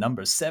some of the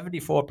numbers,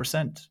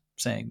 74%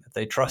 saying that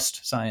they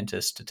trust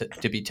scientists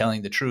to be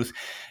telling the truth,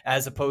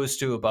 as opposed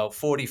to about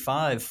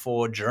 45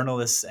 for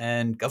journalists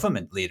and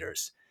government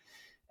leaders.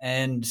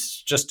 And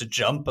just to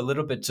jump a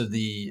little bit to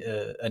the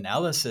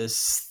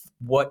analysis,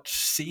 what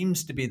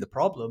seems to be the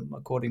problem,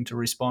 according to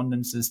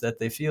respondents, is that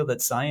they feel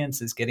that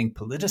science is getting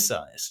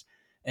politicized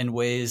in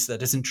ways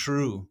that isn't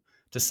true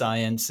to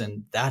science,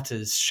 and that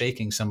is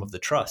shaking some of the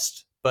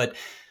trust. But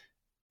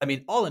I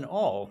mean, all in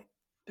all,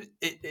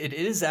 it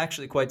is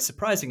actually quite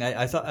surprising.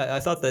 I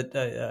thought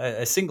that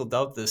I singled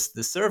out this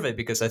survey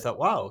because I thought,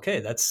 wow,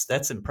 okay,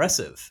 that's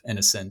impressive in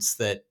a sense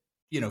that,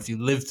 if you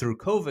lived through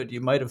COVID,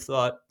 you might have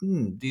thought,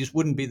 these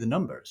wouldn't be the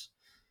numbers.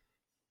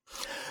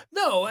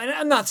 No, and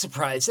I'm not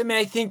surprised. I mean,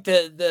 I think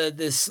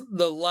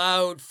the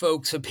loud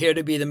folks appear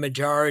to be the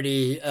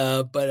majority,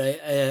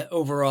 but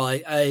overall,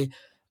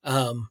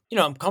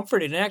 I'm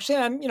comforted, and actually,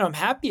 I'm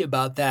happy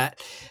about that.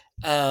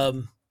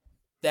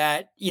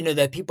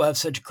 That people have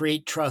such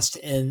great trust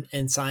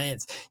in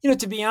science.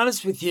 To be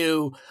honest with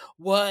you,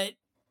 what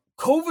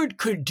COVID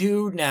could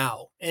do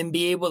now and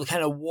be able to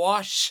kind of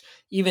wash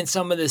even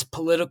some of this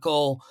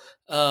political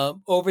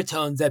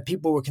overtones that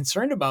people were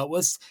concerned about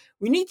was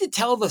we need to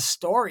tell the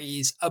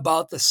stories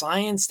about the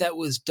science that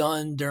was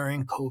done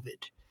during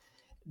COVID.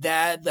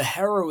 That the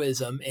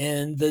heroism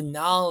and the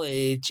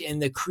knowledge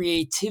and the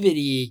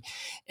creativity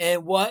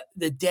and what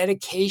the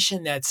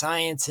dedication that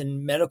science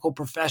and medical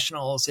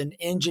professionals and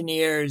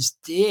engineers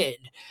did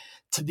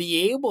to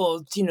be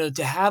able,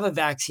 to have a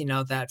vaccine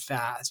out that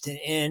fast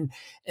and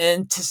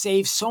to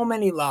save so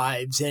many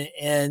lives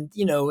and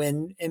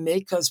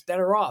make us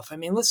better off. I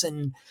mean,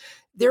 listen,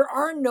 there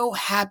are no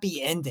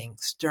happy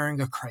endings during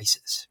a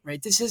crisis,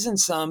 right? This isn't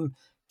some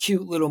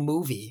cute little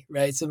movie,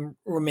 right? Some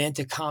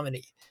romantic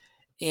comedy.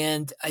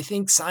 And I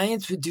think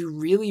science would do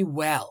really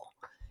well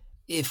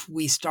if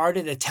we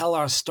started to tell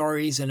our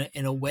stories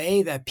in a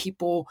way that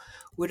people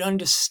would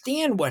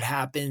understand what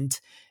happened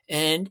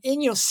and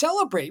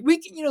celebrate.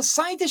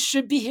 Scientists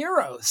should be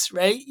heroes,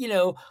 right?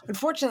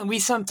 Unfortunately, we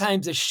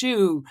sometimes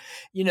eschew,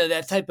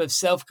 that type of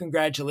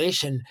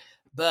self-congratulation.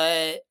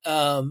 But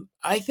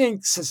I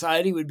think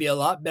society would be a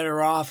lot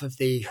better off if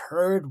they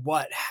heard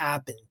what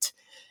happened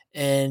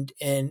and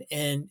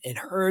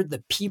heard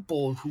the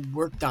people who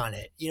worked on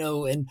it,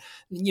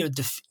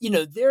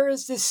 there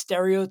is this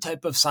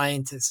stereotype of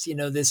scientists,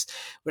 this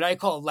what I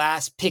call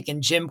last pick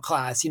in gym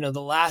class, the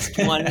last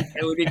one that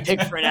would be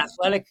picked for an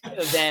athletic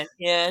event.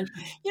 And,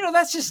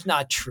 that's just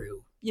not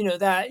true.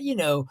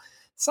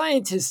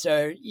 Scientists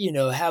are,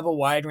 have a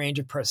wide range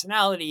of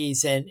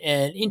personalities and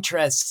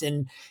interests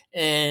and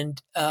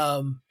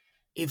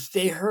if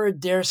they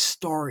heard their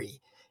story,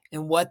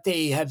 and what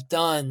they have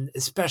done,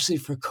 especially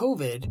for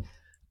COVID,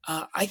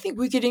 I think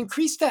we could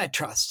increase that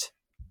trust.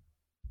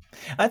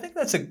 I think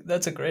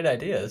that's a great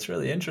idea. It's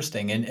really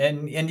interesting,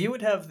 and you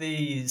would have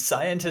the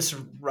scientists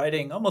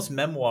writing almost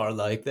memoir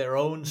like their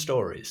own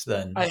stories.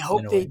 Then I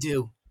hope they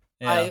do.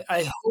 Yeah.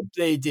 I hope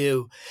they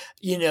do.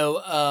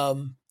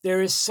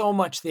 There is so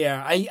much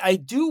there. I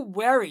do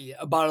worry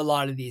about a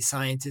lot of these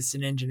scientists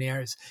and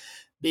engineers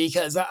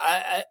because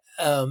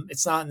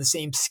it's not on the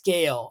same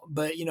scale.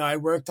 But, I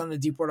worked on the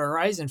Deepwater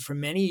Horizon for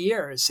many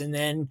years. And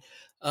then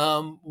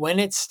when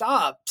it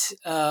stopped,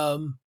 I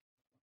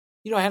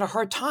had a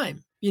hard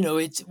time.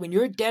 It's when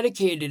you're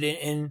dedicated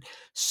and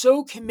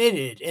so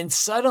committed and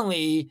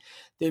suddenly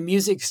the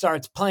music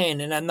starts playing.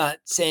 And I'm not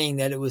saying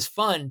that it was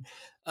fun.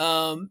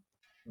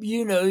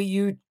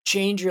 You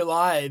change your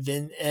life.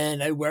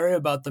 And I worry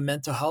about the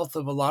mental health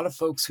of a lot of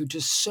folks who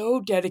just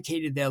so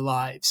dedicated their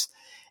lives.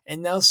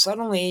 And now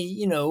suddenly,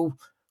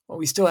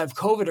 we still have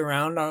COVID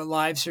around, our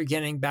lives are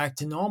getting back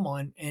to normal.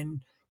 And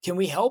can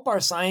we help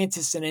our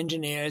scientists and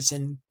engineers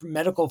and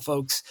medical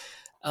folks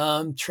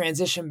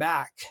transition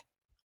back?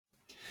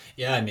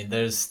 Yeah, I mean,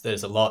 there's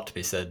a lot to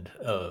be said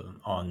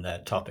on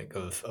that topic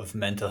of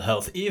mental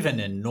health, even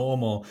in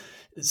normal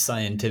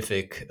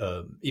scientific,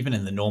 even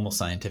in the normal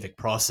scientific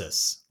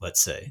process.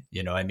 Let's say,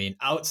 I mean,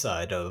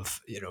 outside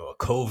of a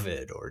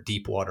COVID or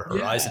Deepwater Yeah.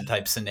 Horizon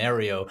type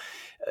scenario,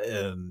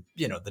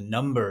 the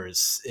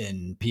numbers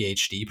in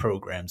PhD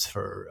programs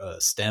for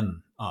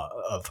STEM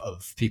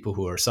of people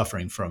who are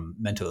suffering from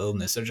mental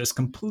illness are just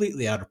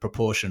completely out of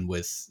proportion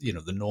with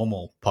the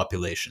normal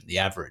population, the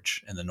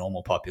average and the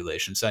normal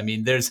population. So I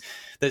mean, there's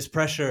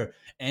pressure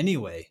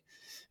anyway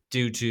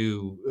due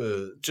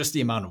to just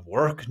the amount of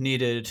work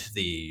needed,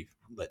 the,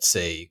 let's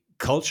say,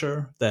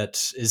 culture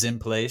that is in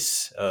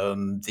place,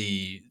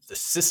 the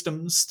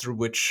systems through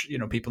which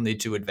people need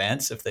to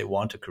advance if they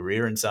want a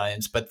career in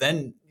science. But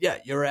then, yeah,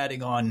 you're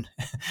adding on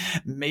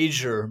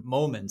major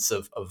moments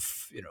of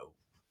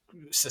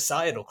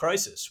societal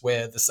crisis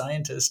where the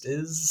scientist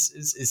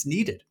is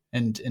needed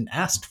and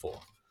asked for.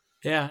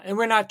 Yeah, and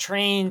we're not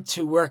trained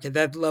to work at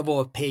that level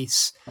of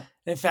pace.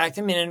 In fact,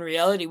 I mean, in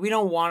reality, we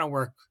don't want to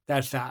work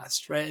that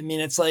fast, right? I mean,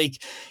 it's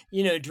like,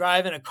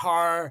 driving a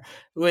car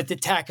with the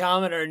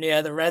tachometer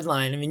near the red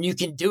line. I mean, you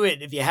can do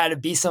it if you had to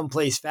be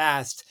someplace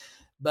fast,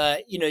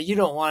 but, you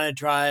don't want to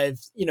drive,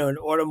 an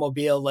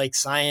automobile like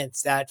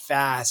science that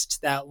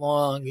fast, that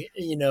long.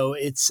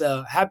 It's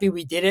happy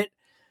we did it.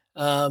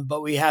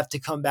 But we have to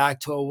come back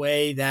to a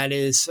way that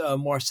is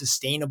more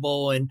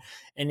sustainable and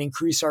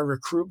increase our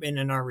recruitment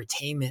and our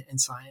retainment in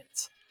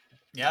science.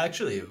 Yeah,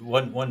 actually,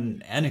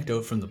 one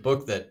anecdote from the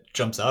book that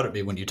jumps out at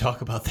me when you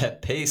talk about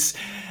that pace.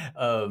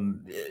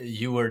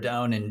 You were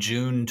down in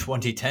June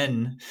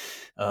 2010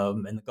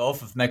 in the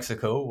Gulf of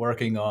Mexico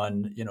working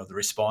on the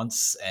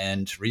response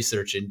and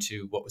research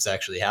into what was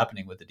actually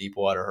happening with the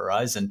Deepwater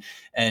Horizon,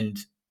 and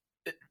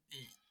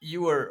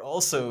you were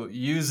also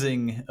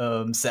using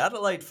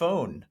satellite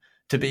phone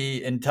to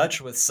be in touch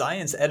with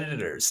science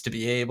editors to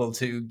be able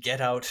to get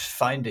out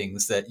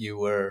findings that you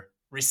were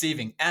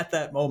receiving at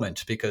that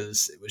moment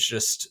because it was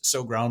just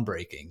so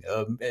groundbreaking.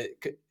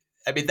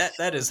 I mean,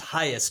 that is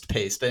highest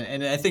paced.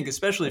 And I think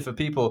especially for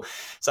people,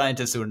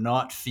 scientists who are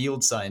not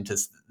field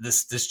scientists,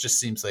 this just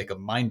seems like a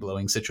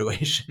mind-blowing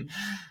situation.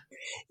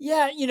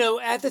 Yeah,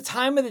 at the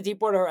time of the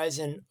Deepwater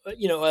Horizon,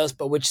 oil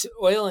spill, which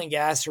oil and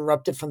gas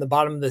erupted from the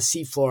bottom of the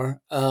seafloor,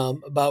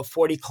 about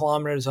 40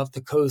 kilometers off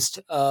the coast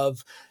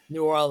of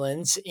New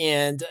Orleans,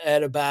 and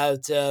at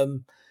about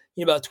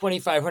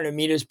 2,500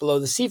 meters below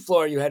the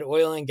seafloor, you had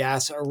oil and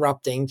gas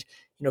erupting,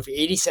 for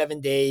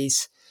 87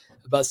 days,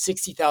 about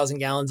 60,000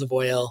 gallons of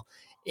oil.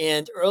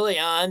 And early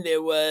on,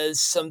 there was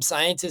some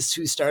scientists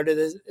who started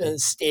a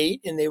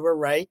state, and they were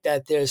right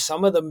that there's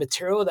some of the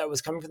material that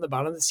was coming from the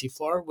bottom of the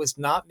seafloor was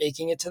not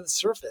making it to the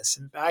surface.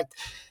 In fact,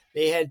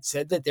 they had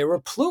said that there were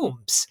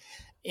plumes.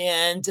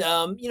 And,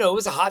 it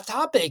was a hot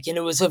topic and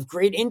it was of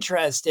great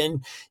interest.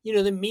 And,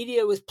 the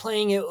media was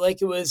playing it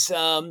like it was,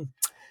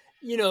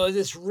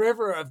 this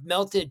river of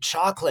melted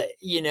chocolate,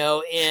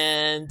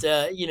 and,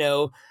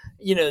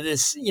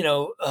 this,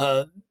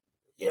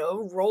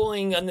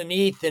 rolling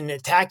underneath and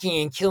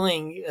attacking and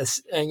killing,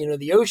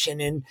 the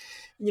ocean. And,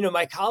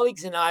 my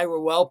colleagues and I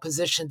were well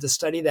positioned to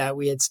study that.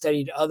 We had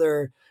studied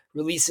other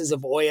releases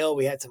of oil.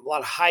 We had a lot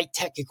of high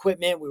tech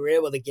equipment. We were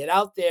able to get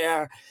out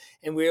there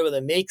and we were able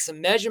to make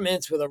some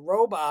measurements with a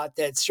robot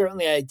that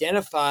certainly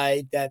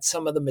identified that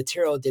some of the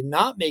material did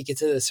not make it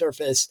to the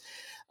surface.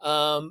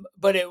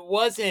 But it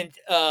wasn't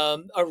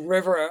a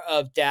river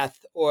of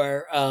death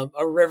or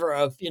a river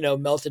of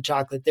melted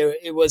chocolate.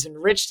 It was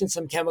enriched in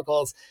some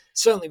chemicals.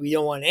 Certainly, we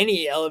don't want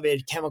any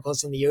elevated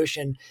chemicals in the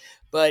ocean,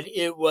 but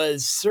it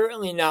was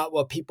certainly not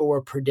what people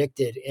were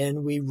predicted,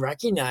 and we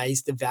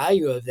recognized the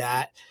value of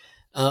that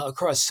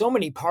across so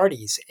many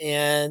parties.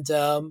 And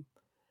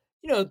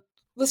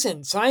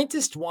listen,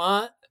 scientists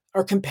are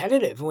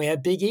competitive, and we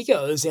have big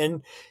egos.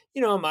 And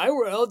in my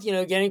world,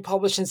 getting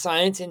published in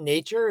Science and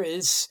Nature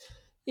is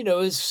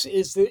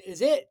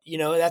it.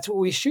 That's what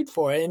we shoot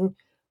for. And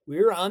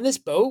we were on this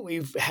boat.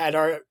 We've had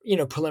our,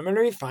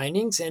 preliminary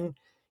findings, and,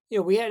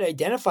 we had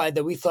identified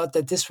that we thought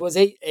that this was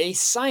a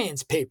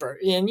science paper.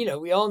 And,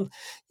 we all,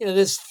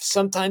 there's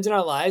sometimes in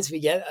our lives, we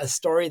get a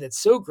story that's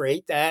so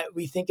great that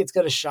we think it's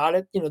got a shot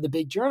at, the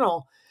big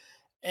journal.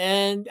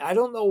 And I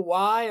don't know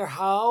why or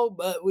how,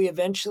 but we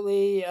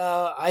eventually,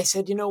 I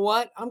said, you know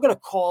what, I'm going to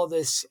call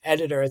this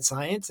editor at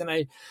Science. And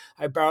I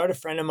borrowed a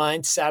friend of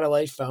mine's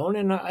satellite phone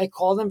and I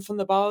called him from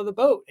the bottom of the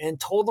boat and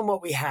told him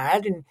what we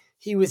had. And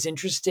he was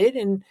interested.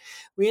 And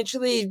we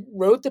actually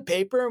wrote the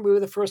paper and we were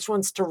the first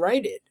ones to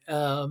write it.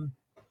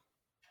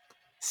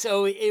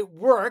 So it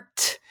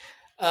worked.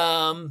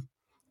 I'm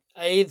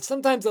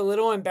sometimes a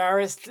little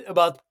embarrassed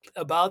about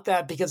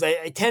that because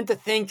I tend to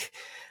think,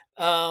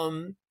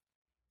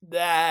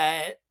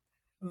 that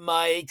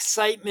my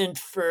excitement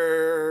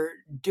for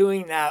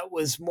doing that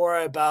was more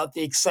about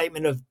the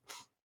excitement of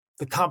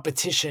the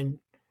competition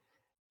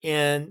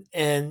and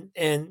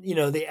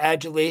the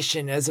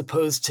adulation as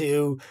opposed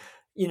to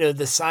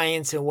the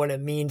science and what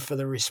it means for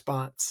the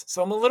response.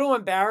 So I'm a little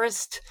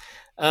embarrassed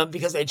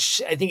because I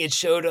think it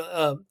showed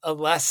a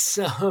less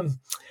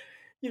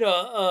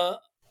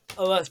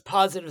a less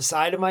positive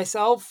side of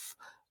myself.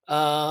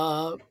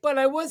 But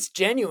I was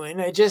genuine.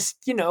 I just,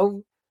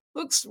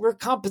 looks,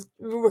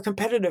 we're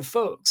competitive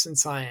folks in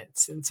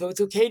science. And so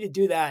it's okay to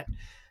do that.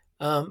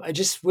 I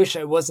just wish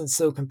I wasn't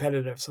so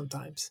competitive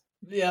sometimes.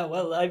 Yeah,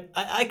 well,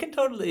 I can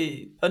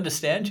totally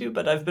understand you,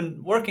 but I've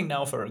been working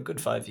now for a good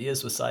 5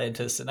 years with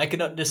scientists, and I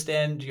can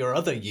understand your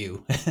other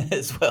you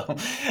as well.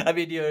 I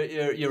mean,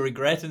 your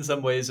regret in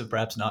some ways of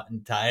perhaps not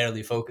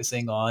entirely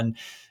focusing on,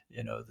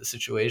 the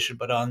situation,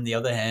 but on the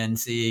other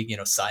hand, seeing,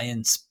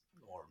 science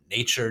or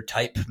nature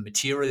type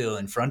material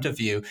in front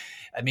of you.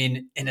 I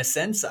mean, in a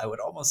sense, I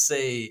would almost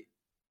say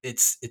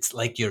it's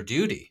like your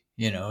duty.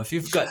 If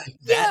you've got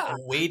that Yeah.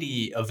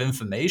 weighty of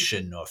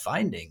information or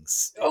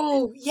findings,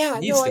 Oh, it yeah.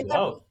 needs No, to go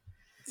out.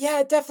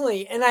 yeah,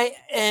 definitely.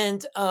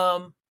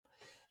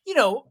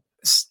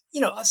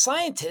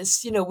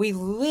 Scientists, we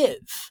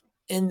live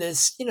in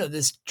this,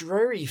 this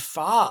dreary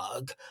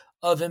fog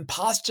of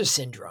imposter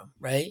syndrome,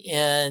 right?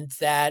 And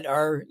that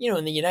are,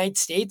 in the United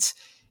States,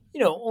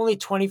 only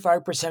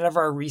 25% of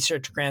our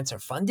research grants are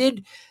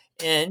funded.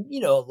 And,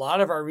 a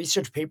lot of our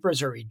research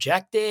papers are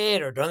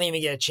rejected or don't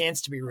even get a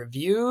chance to be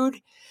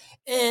reviewed.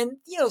 And,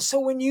 so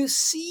when you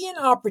see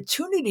an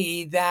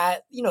opportunity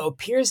that,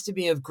 appears to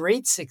be of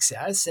great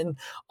success and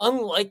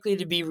unlikely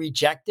to be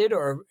rejected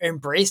or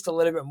embraced a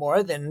little bit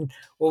more than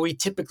what we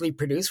typically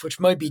produce,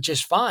 which might be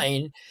just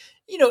fine,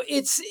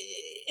 it's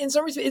in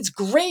some respects, it's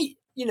great.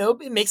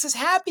 It makes us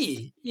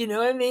happy.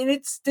 I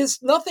mean,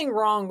 there's nothing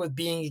wrong with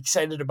being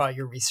excited about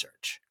your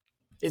research.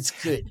 It's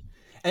good.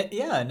 And,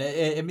 yeah, and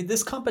I mean,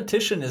 this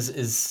competition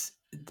is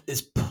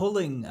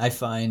pulling. I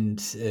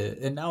find,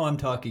 and now I'm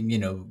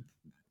talking,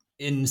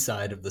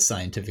 inside of the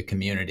scientific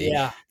community.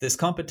 Yeah. This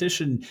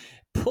competition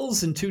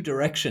pulls in two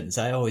directions.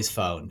 I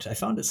found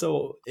it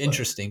so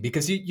interesting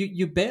because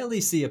you barely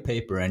see a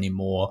paper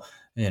anymore,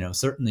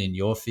 certainly in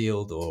your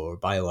field or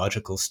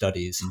biological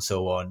studies and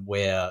so on,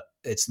 where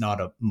it's not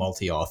a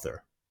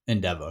multi-author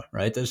endeavor,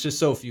 right? There's just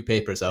so few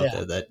papers out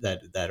Yeah. there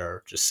that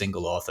are just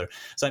single author.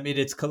 So I mean,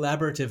 it's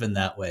collaborative in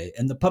that way,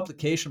 and the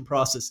publication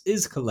process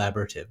is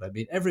collaborative. I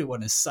mean,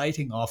 everyone is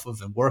citing off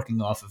of and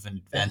working off of and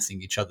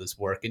advancing each other's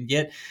work, and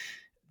yet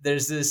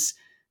there's this,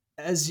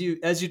 as you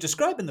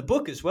describe in the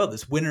book as well,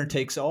 this winner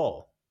takes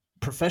all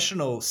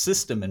professional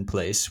system in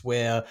place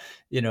where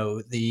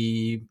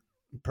the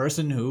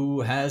person who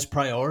has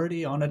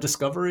priority on a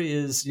discovery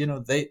is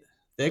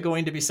they're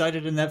going to be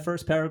cited in that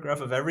first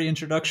paragraph of every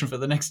introduction for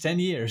the next 10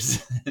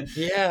 years.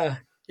 Yeah.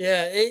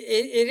 Yeah.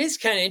 It is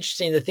kind of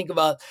interesting to think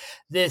about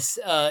this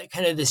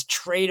kind of this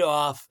trade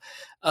off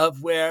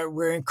of where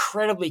we're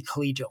incredibly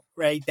collegial,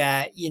 right?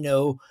 That,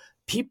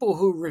 people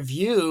who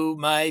review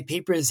my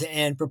papers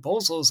and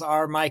proposals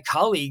are my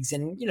colleagues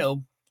and,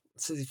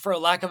 so for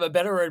lack of a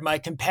better word, my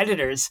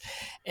competitors.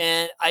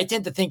 And I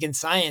tend to think in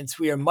science,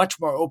 we are much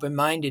more open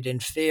minded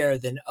and fair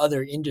than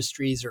other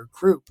industries or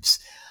groups.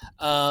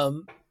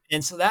 And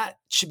so that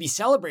should be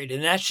celebrated,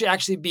 and that should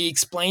actually be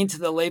explained to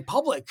the lay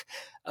public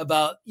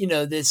about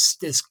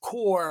this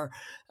core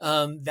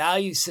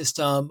value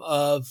system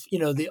of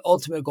the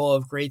ultimate goal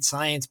of great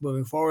science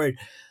moving forward.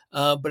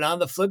 But on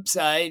the flip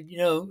side,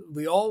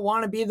 we all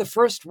want to be the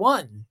first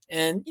one,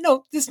 and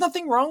there's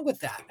nothing wrong with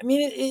that. I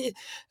mean,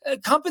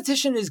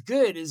 competition is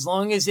good as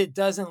long as it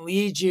doesn't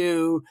lead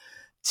you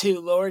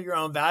to lower your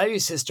own value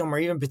system or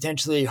even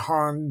potentially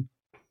harm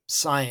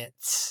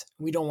science.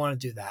 We don't want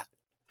to do that.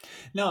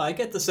 No, I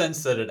get the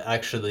sense that it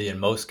actually, in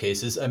most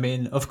cases, I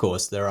mean, of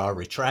course, there are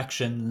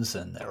retractions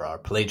and there are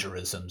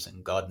plagiarisms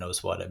and God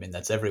knows what. I mean,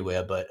 that's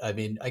everywhere. But I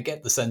mean, I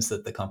get the sense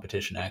that the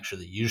competition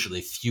actually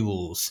usually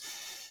fuels,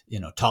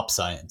 top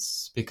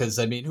science. Because,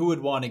 I mean, who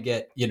would want to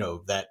get,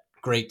 that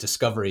great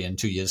discovery and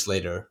 2 years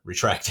later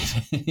retracted?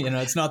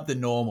 It's not the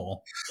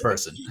normal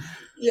person.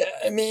 Yeah,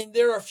 I mean,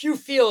 there are a few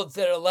fields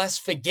that are less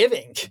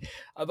forgiving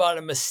about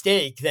a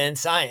mistake than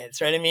science,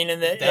 right? I mean, and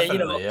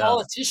Definitely, a yeah.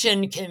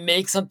 politician can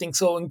make something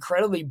so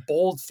incredibly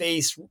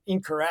bold-faced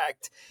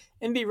incorrect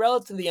and be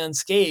relatively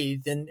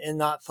unscathed and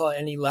not thought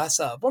any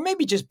less of, or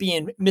maybe just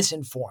being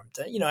misinformed.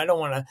 I don't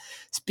want to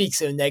speak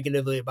so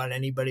negatively about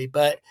anybody,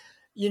 but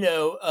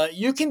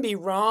you can be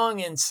wrong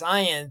in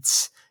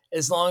science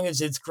as long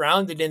as it's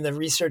grounded in the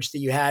research that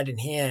you had in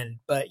hand.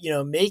 But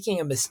making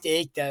a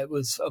mistake that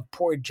was of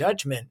poor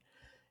judgment,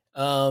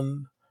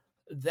 um,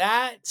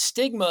 that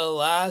stigma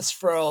lasts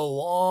for a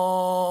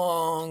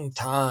long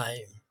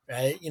time,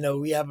 right?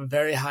 We have a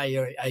very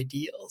high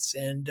ideals,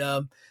 and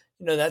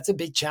that's a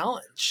big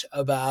challenge.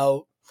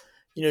 About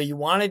you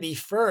want to be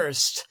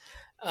first,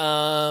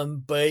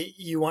 but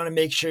you want to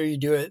make sure you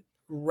do it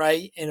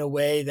right in a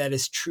way that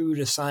is true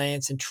to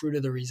science and true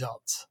to the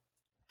results.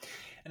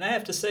 And I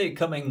have to say,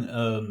 coming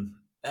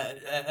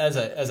as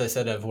I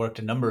said, I've worked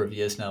a number of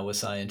years now with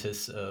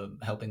scientists,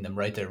 helping them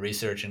write their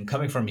research. And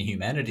coming from a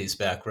humanities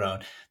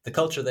background, the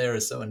culture there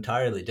is so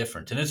entirely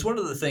different. And it's one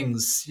of the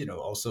things,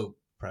 also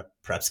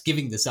perhaps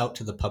giving this out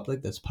to the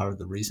public. That's part of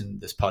the reason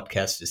this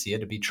podcast is here,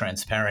 to be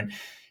transparent.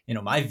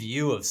 My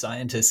view of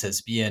scientists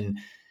has been,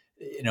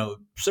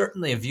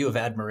 certainly a view of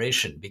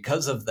admiration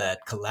because of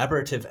that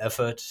collaborative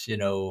effort.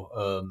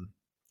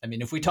 I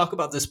mean, if we talk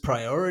about this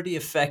priority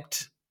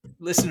effect,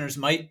 listeners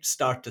might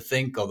start to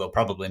think, although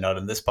probably not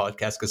in this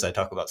podcast because I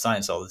talk about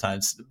science all the time,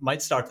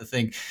 might start to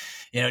think,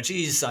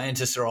 geez,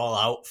 scientists are all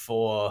out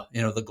for,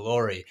 the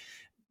glory.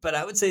 But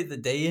I would say the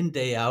day in,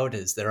 day out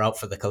is they're out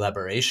for the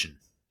collaboration.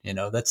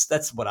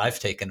 That's what I've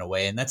taken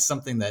away. And that's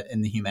something that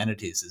in the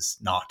humanities is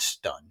not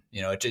done.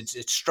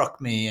 It struck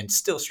me and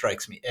still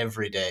strikes me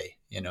every day.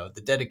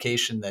 The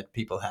dedication that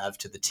people have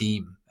to the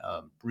team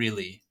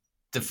really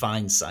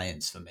defines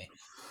science for me.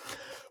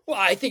 Well,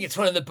 I think it's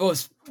one of the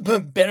most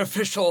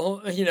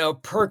beneficial,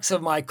 perks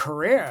of my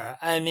career.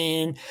 I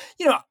mean,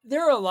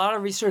 there are a lot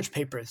of research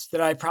papers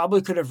that I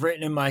probably could have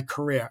written in my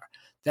career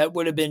that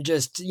would have been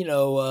just,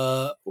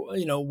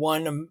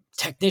 one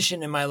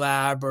technician in my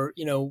lab or,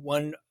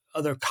 one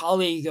other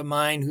colleague of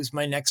mine who's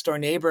my next door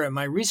neighbor at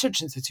my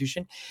research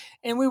institution.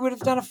 And we would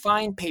have done a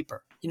fine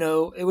paper,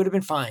 it would have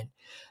been fine.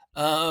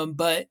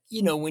 But,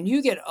 when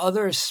you get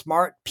other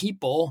smart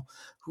people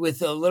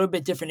with a little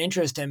bit different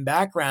interest and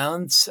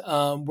backgrounds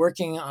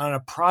working on a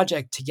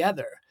project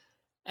together,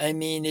 I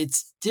mean,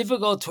 it's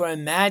difficult to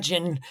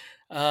imagine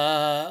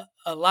a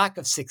lack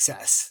of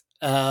success.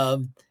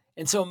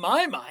 And so in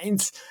my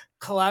mind,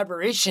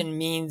 collaboration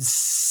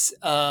means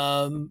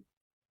a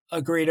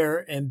greater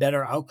and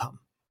better outcome.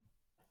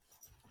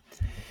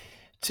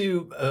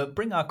 To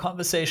bring our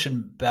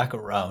conversation back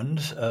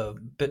around a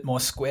bit more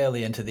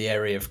squarely into the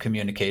area of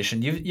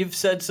communication, you've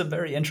said some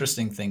very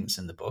interesting things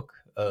in the book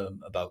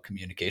about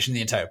communication.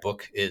 The entire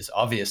book is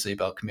obviously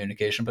about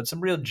communication, but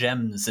some real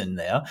gems in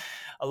there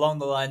along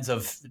the lines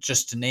of,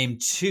 just to name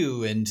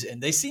two, and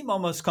they seem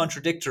almost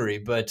contradictory,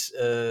 but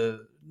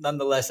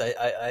nonetheless,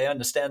 I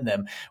understand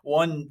them.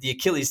 One, the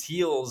Achilles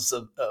heels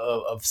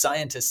of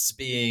scientists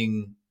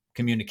being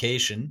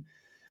communication.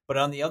 But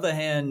on the other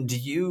hand,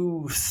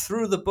 you,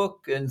 through the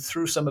book and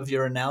through some of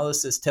your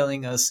analysis,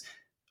 telling us,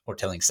 or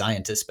telling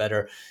scientists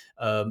better,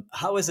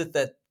 how is it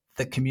that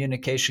the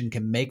communication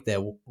can make their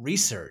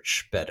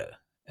research better?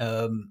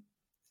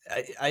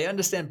 I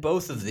understand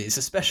both of these,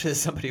 especially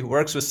as somebody who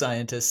works with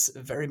scientists.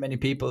 Very many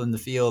people in the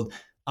field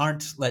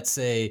aren't, let's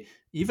say,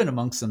 even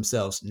amongst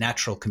themselves,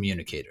 natural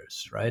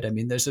communicators, right? I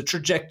mean, there's a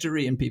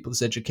trajectory in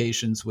people's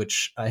educations,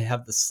 which I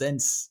have the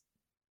sense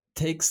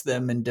takes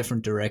them in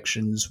different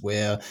directions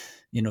where,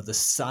 the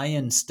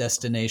science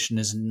destination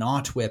is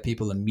not where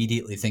people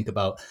immediately think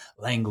about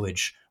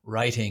language,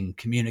 writing,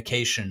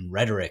 communication,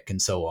 rhetoric, and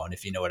so on,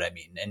 if you know what I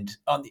mean. And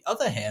on the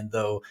other hand,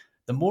 though,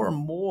 the more and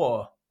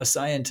more a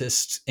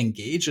scientist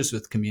engages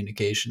with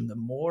communication, the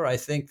more I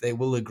think they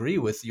will agree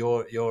with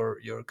your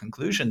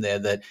conclusion there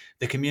that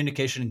the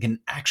communication can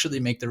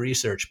actually make the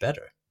research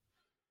better.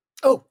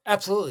 Oh,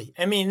 absolutely.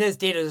 I mean, there's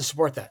data to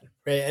support that,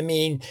 right? I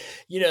mean,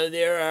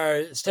 there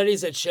are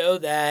studies that show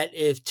that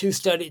if two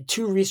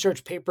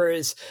research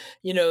papers,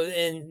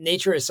 in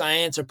Nature or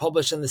Science are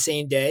published on the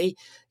same day,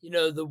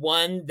 the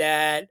one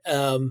that,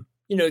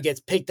 gets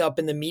picked up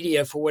in the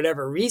media for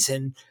whatever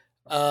reason,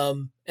 not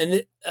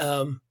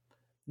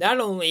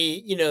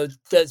only,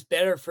 does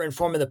better for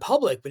informing the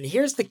public, but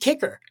here's the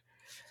kicker.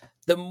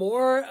 The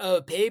more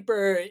a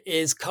paper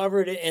is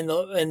covered in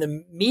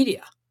the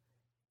media,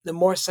 the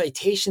more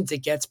citations it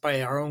gets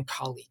by our own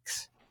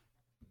colleagues.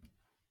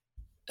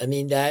 I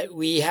mean, that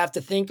we have to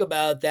think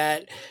about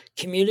that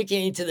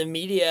communicating to the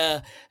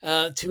media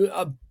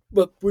to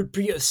what would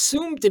be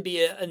assumed to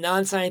be a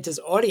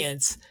non-scientist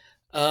audience.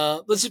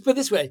 Let's just put it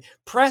this way.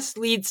 Press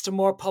leads to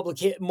more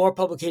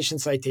publication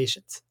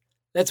citations.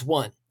 That's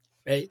one,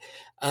 right?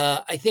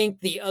 I think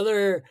the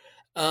other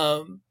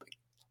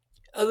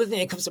thing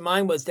that comes to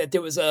mind was that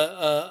there was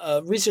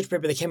a research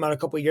paper that came out a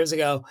couple of years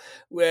ago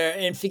where,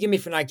 and forgive me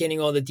for not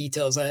getting all the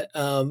details,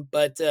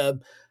 but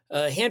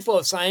a handful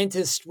of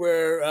scientists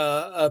were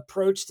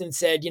approached and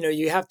said,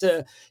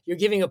 you're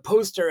giving a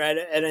poster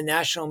at a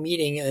national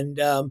meeting, and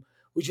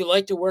would you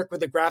like to work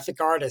with a graphic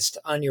artist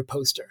on your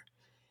poster?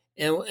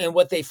 And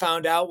what they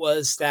found out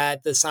was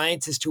that the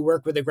scientists who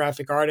work with the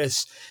graphic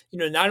artists,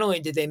 not only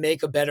did they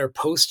make a better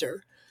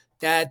poster,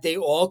 that they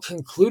all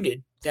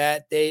concluded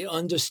that they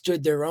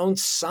understood their own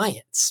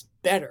science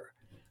better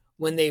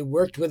when they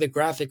worked with a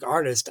graphic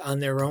artist on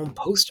their own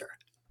poster.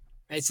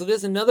 Right? So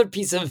there's another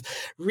piece of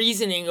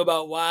reasoning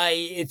about why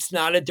it's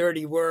not a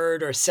dirty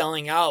word or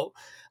selling out,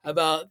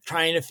 about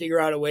trying to figure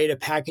out a way to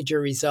package your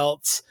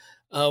results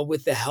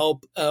with the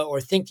help or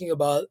thinking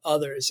about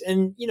others.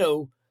 And,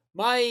 the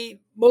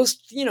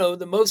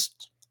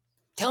most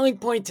telling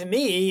point to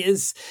me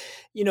is,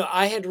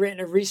 I had written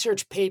a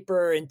research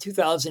paper in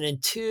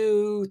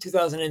 2002,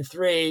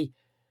 2003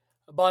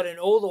 about an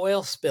old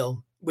oil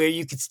spill where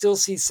you could still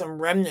see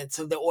some remnants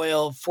of the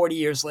oil 40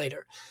 years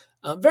later.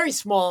 Very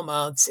small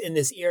amounts in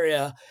this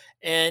area,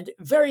 and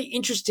very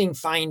interesting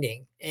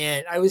finding.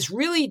 And I was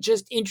really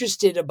just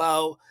interested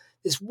about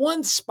this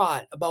one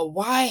spot, about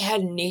why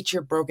had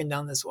nature broken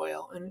down this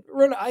oil, and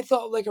wrote, I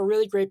thought, like a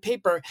really great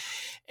paper.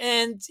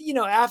 And,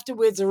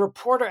 afterwards a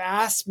reporter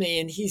asked me,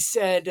 and he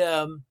said,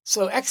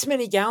 so X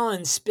many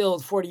gallons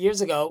spilled 40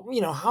 years ago,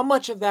 how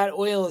much of that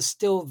oil is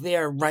still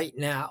there right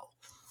now?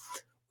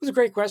 It was a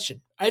great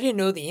question. I didn't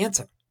know the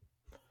answer.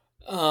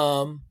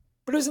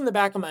 But it was in the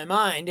back of my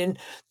mind. And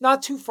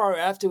not too far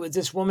afterwards,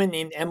 this woman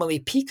named Emily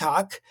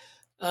Peacock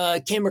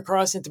came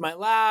across into my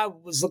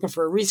lab, was looking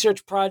for a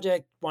research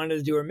project, wanted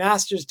to do her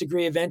master's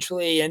degree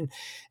eventually. And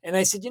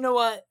I said, you know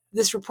what?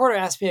 This reporter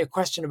asked me a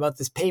question about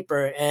this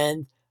paper,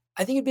 and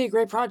I think it'd be a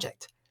great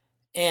project.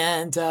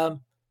 And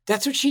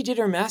that's what she did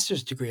her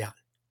master's degree on.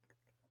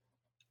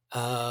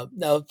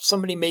 Now,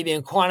 somebody maybe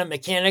in quantum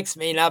mechanics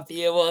may not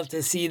be able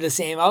to see the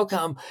same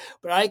outcome,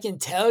 but I can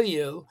tell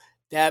you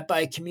that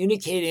by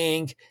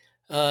communicating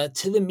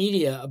to the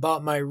media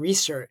about my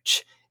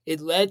research, it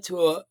led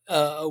to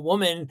a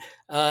woman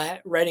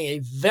writing a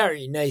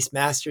very nice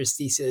master's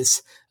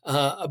thesis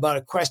about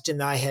a question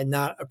that I had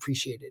not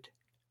appreciated.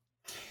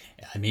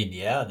 I mean,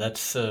 yeah,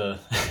 that's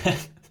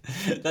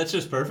that's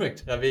just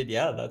perfect. I mean,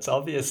 yeah, that's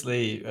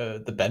obviously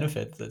the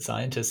benefit that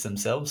scientists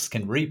themselves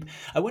can reap.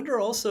 I wonder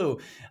also,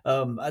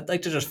 I'd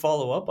like to just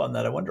follow up on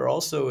that. I wonder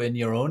also, in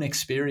your own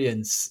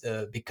experience,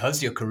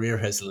 because your career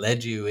has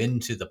led you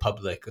into the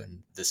public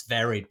and this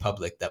varied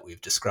public that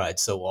we've described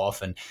so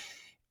often,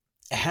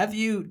 have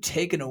you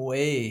taken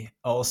away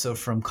also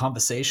from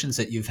conversations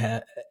that you've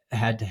had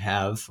to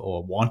have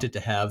or wanted to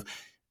have,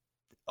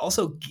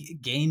 also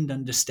gained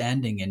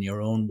understanding in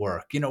your own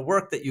work,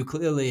 work that you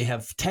clearly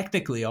have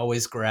technically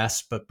always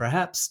grasped, but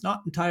perhaps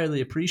not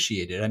entirely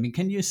appreciated? I mean,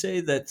 can you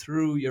say that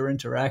through your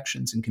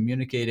interactions and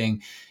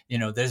communicating,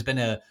 there's been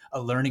a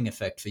learning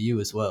effect for you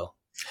as well?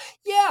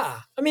 Yeah,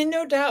 I mean,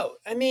 no doubt.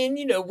 I mean,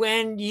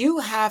 when you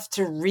have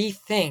to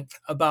rethink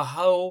about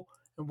how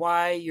and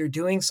why you're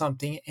doing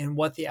something and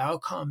what the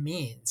outcome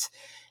means,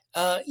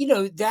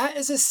 that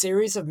is a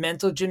series of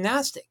mental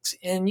gymnastics.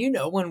 And,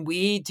 when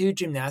we do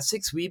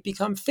gymnastics, we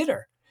become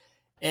fitter.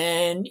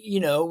 And,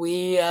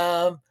 we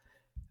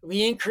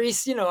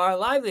increase, our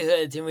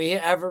livelihoods, and we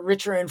have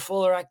richer and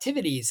fuller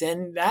activities.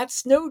 And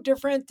that's no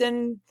different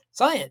than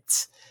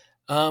science.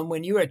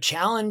 When you are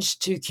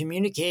challenged to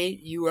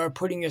communicate, you are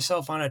putting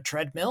yourself on a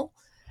treadmill,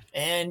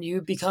 and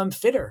you become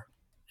fitter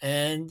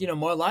and,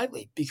 more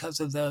lively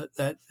because of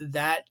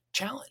that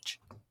challenge.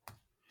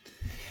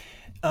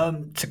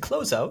 To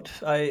close out,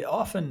 I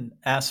often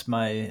ask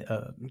my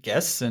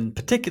guests, and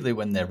particularly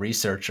when they're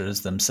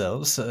researchers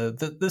themselves,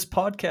 that this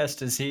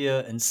podcast is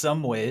here in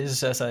some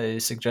ways, as I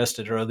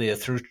suggested earlier,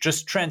 through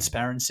just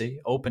transparency,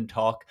 open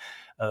talk.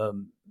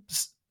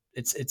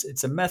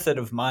 It's a method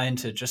of mine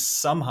to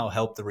just somehow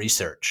help the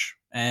research.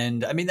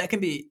 And I mean, that can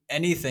be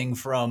anything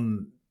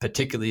from,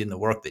 particularly in the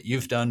work that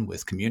you've done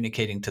with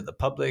communicating to the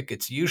public.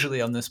 It's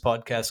usually on this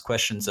podcast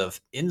questions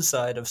of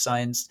inside of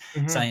science,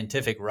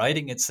 scientific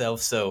writing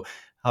itself. So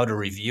how do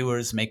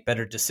reviewers make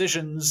better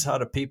decisions? How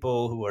do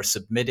people who are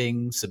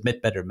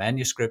submit better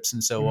manuscripts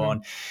and so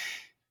on?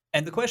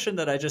 And the question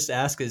that I just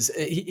ask is,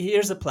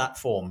 here's a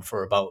platform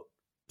for about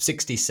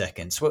 60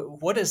 seconds.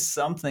 What is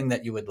something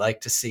that you would like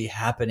to see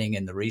happening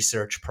in the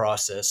research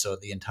process or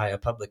the entire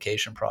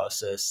publication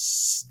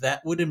process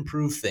that would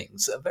improve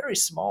things? A very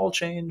small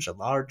change, a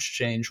large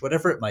change,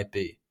 whatever it might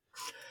be.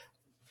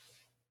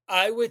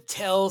 I would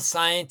tell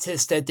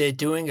scientists that they're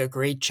doing a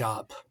great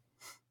job.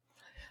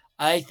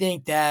 I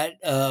think that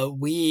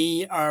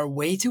we are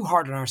way too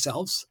hard on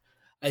ourselves.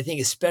 I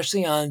think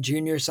especially on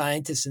junior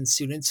scientists and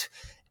students.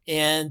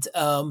 And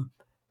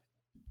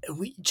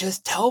we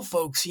just tell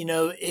folks,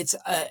 it's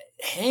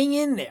hang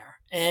in there,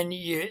 and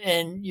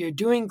you're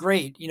doing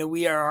great.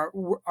 We are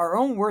our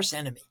own worst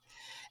enemy.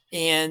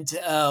 And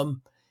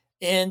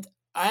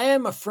I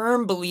am a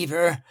firm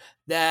believer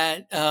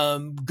that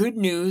good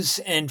news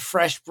and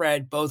fresh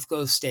bread both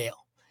go stale.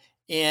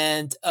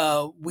 And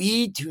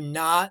we do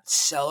not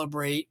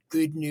celebrate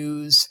good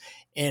news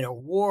and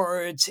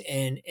awards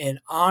and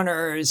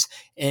honors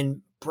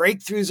and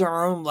breakthroughs in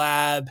our own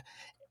lab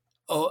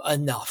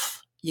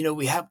enough.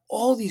 We have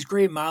all these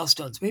great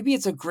milestones. Maybe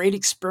it's a great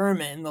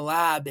experiment in the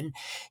lab, and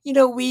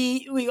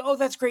we oh,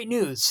 that's great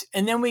news.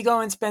 And then we go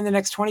and spend the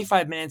next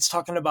 25 minutes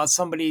talking about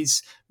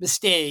somebody's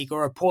mistake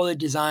or a poorly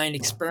designed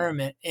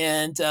experiment.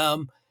 And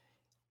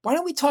why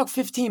don't we talk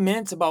 15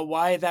 minutes about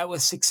why that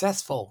was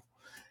successful?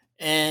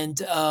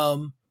 And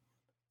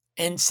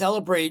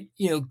celebrate,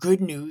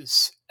 good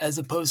news as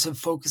opposed to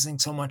focusing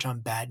so much on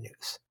bad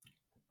news.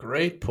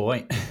 Great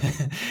point.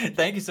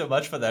 Thank you so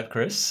much for that,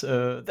 Chris.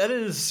 That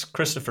is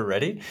Christopher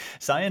Reddy,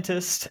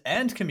 scientist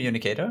and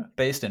communicator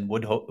based in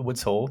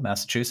Woods Hole,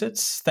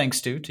 Massachusetts. Thanks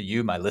to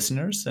you, my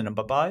listeners, and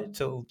bye-bye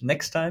till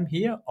next time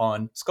here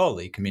on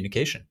Scholarly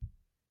Communication.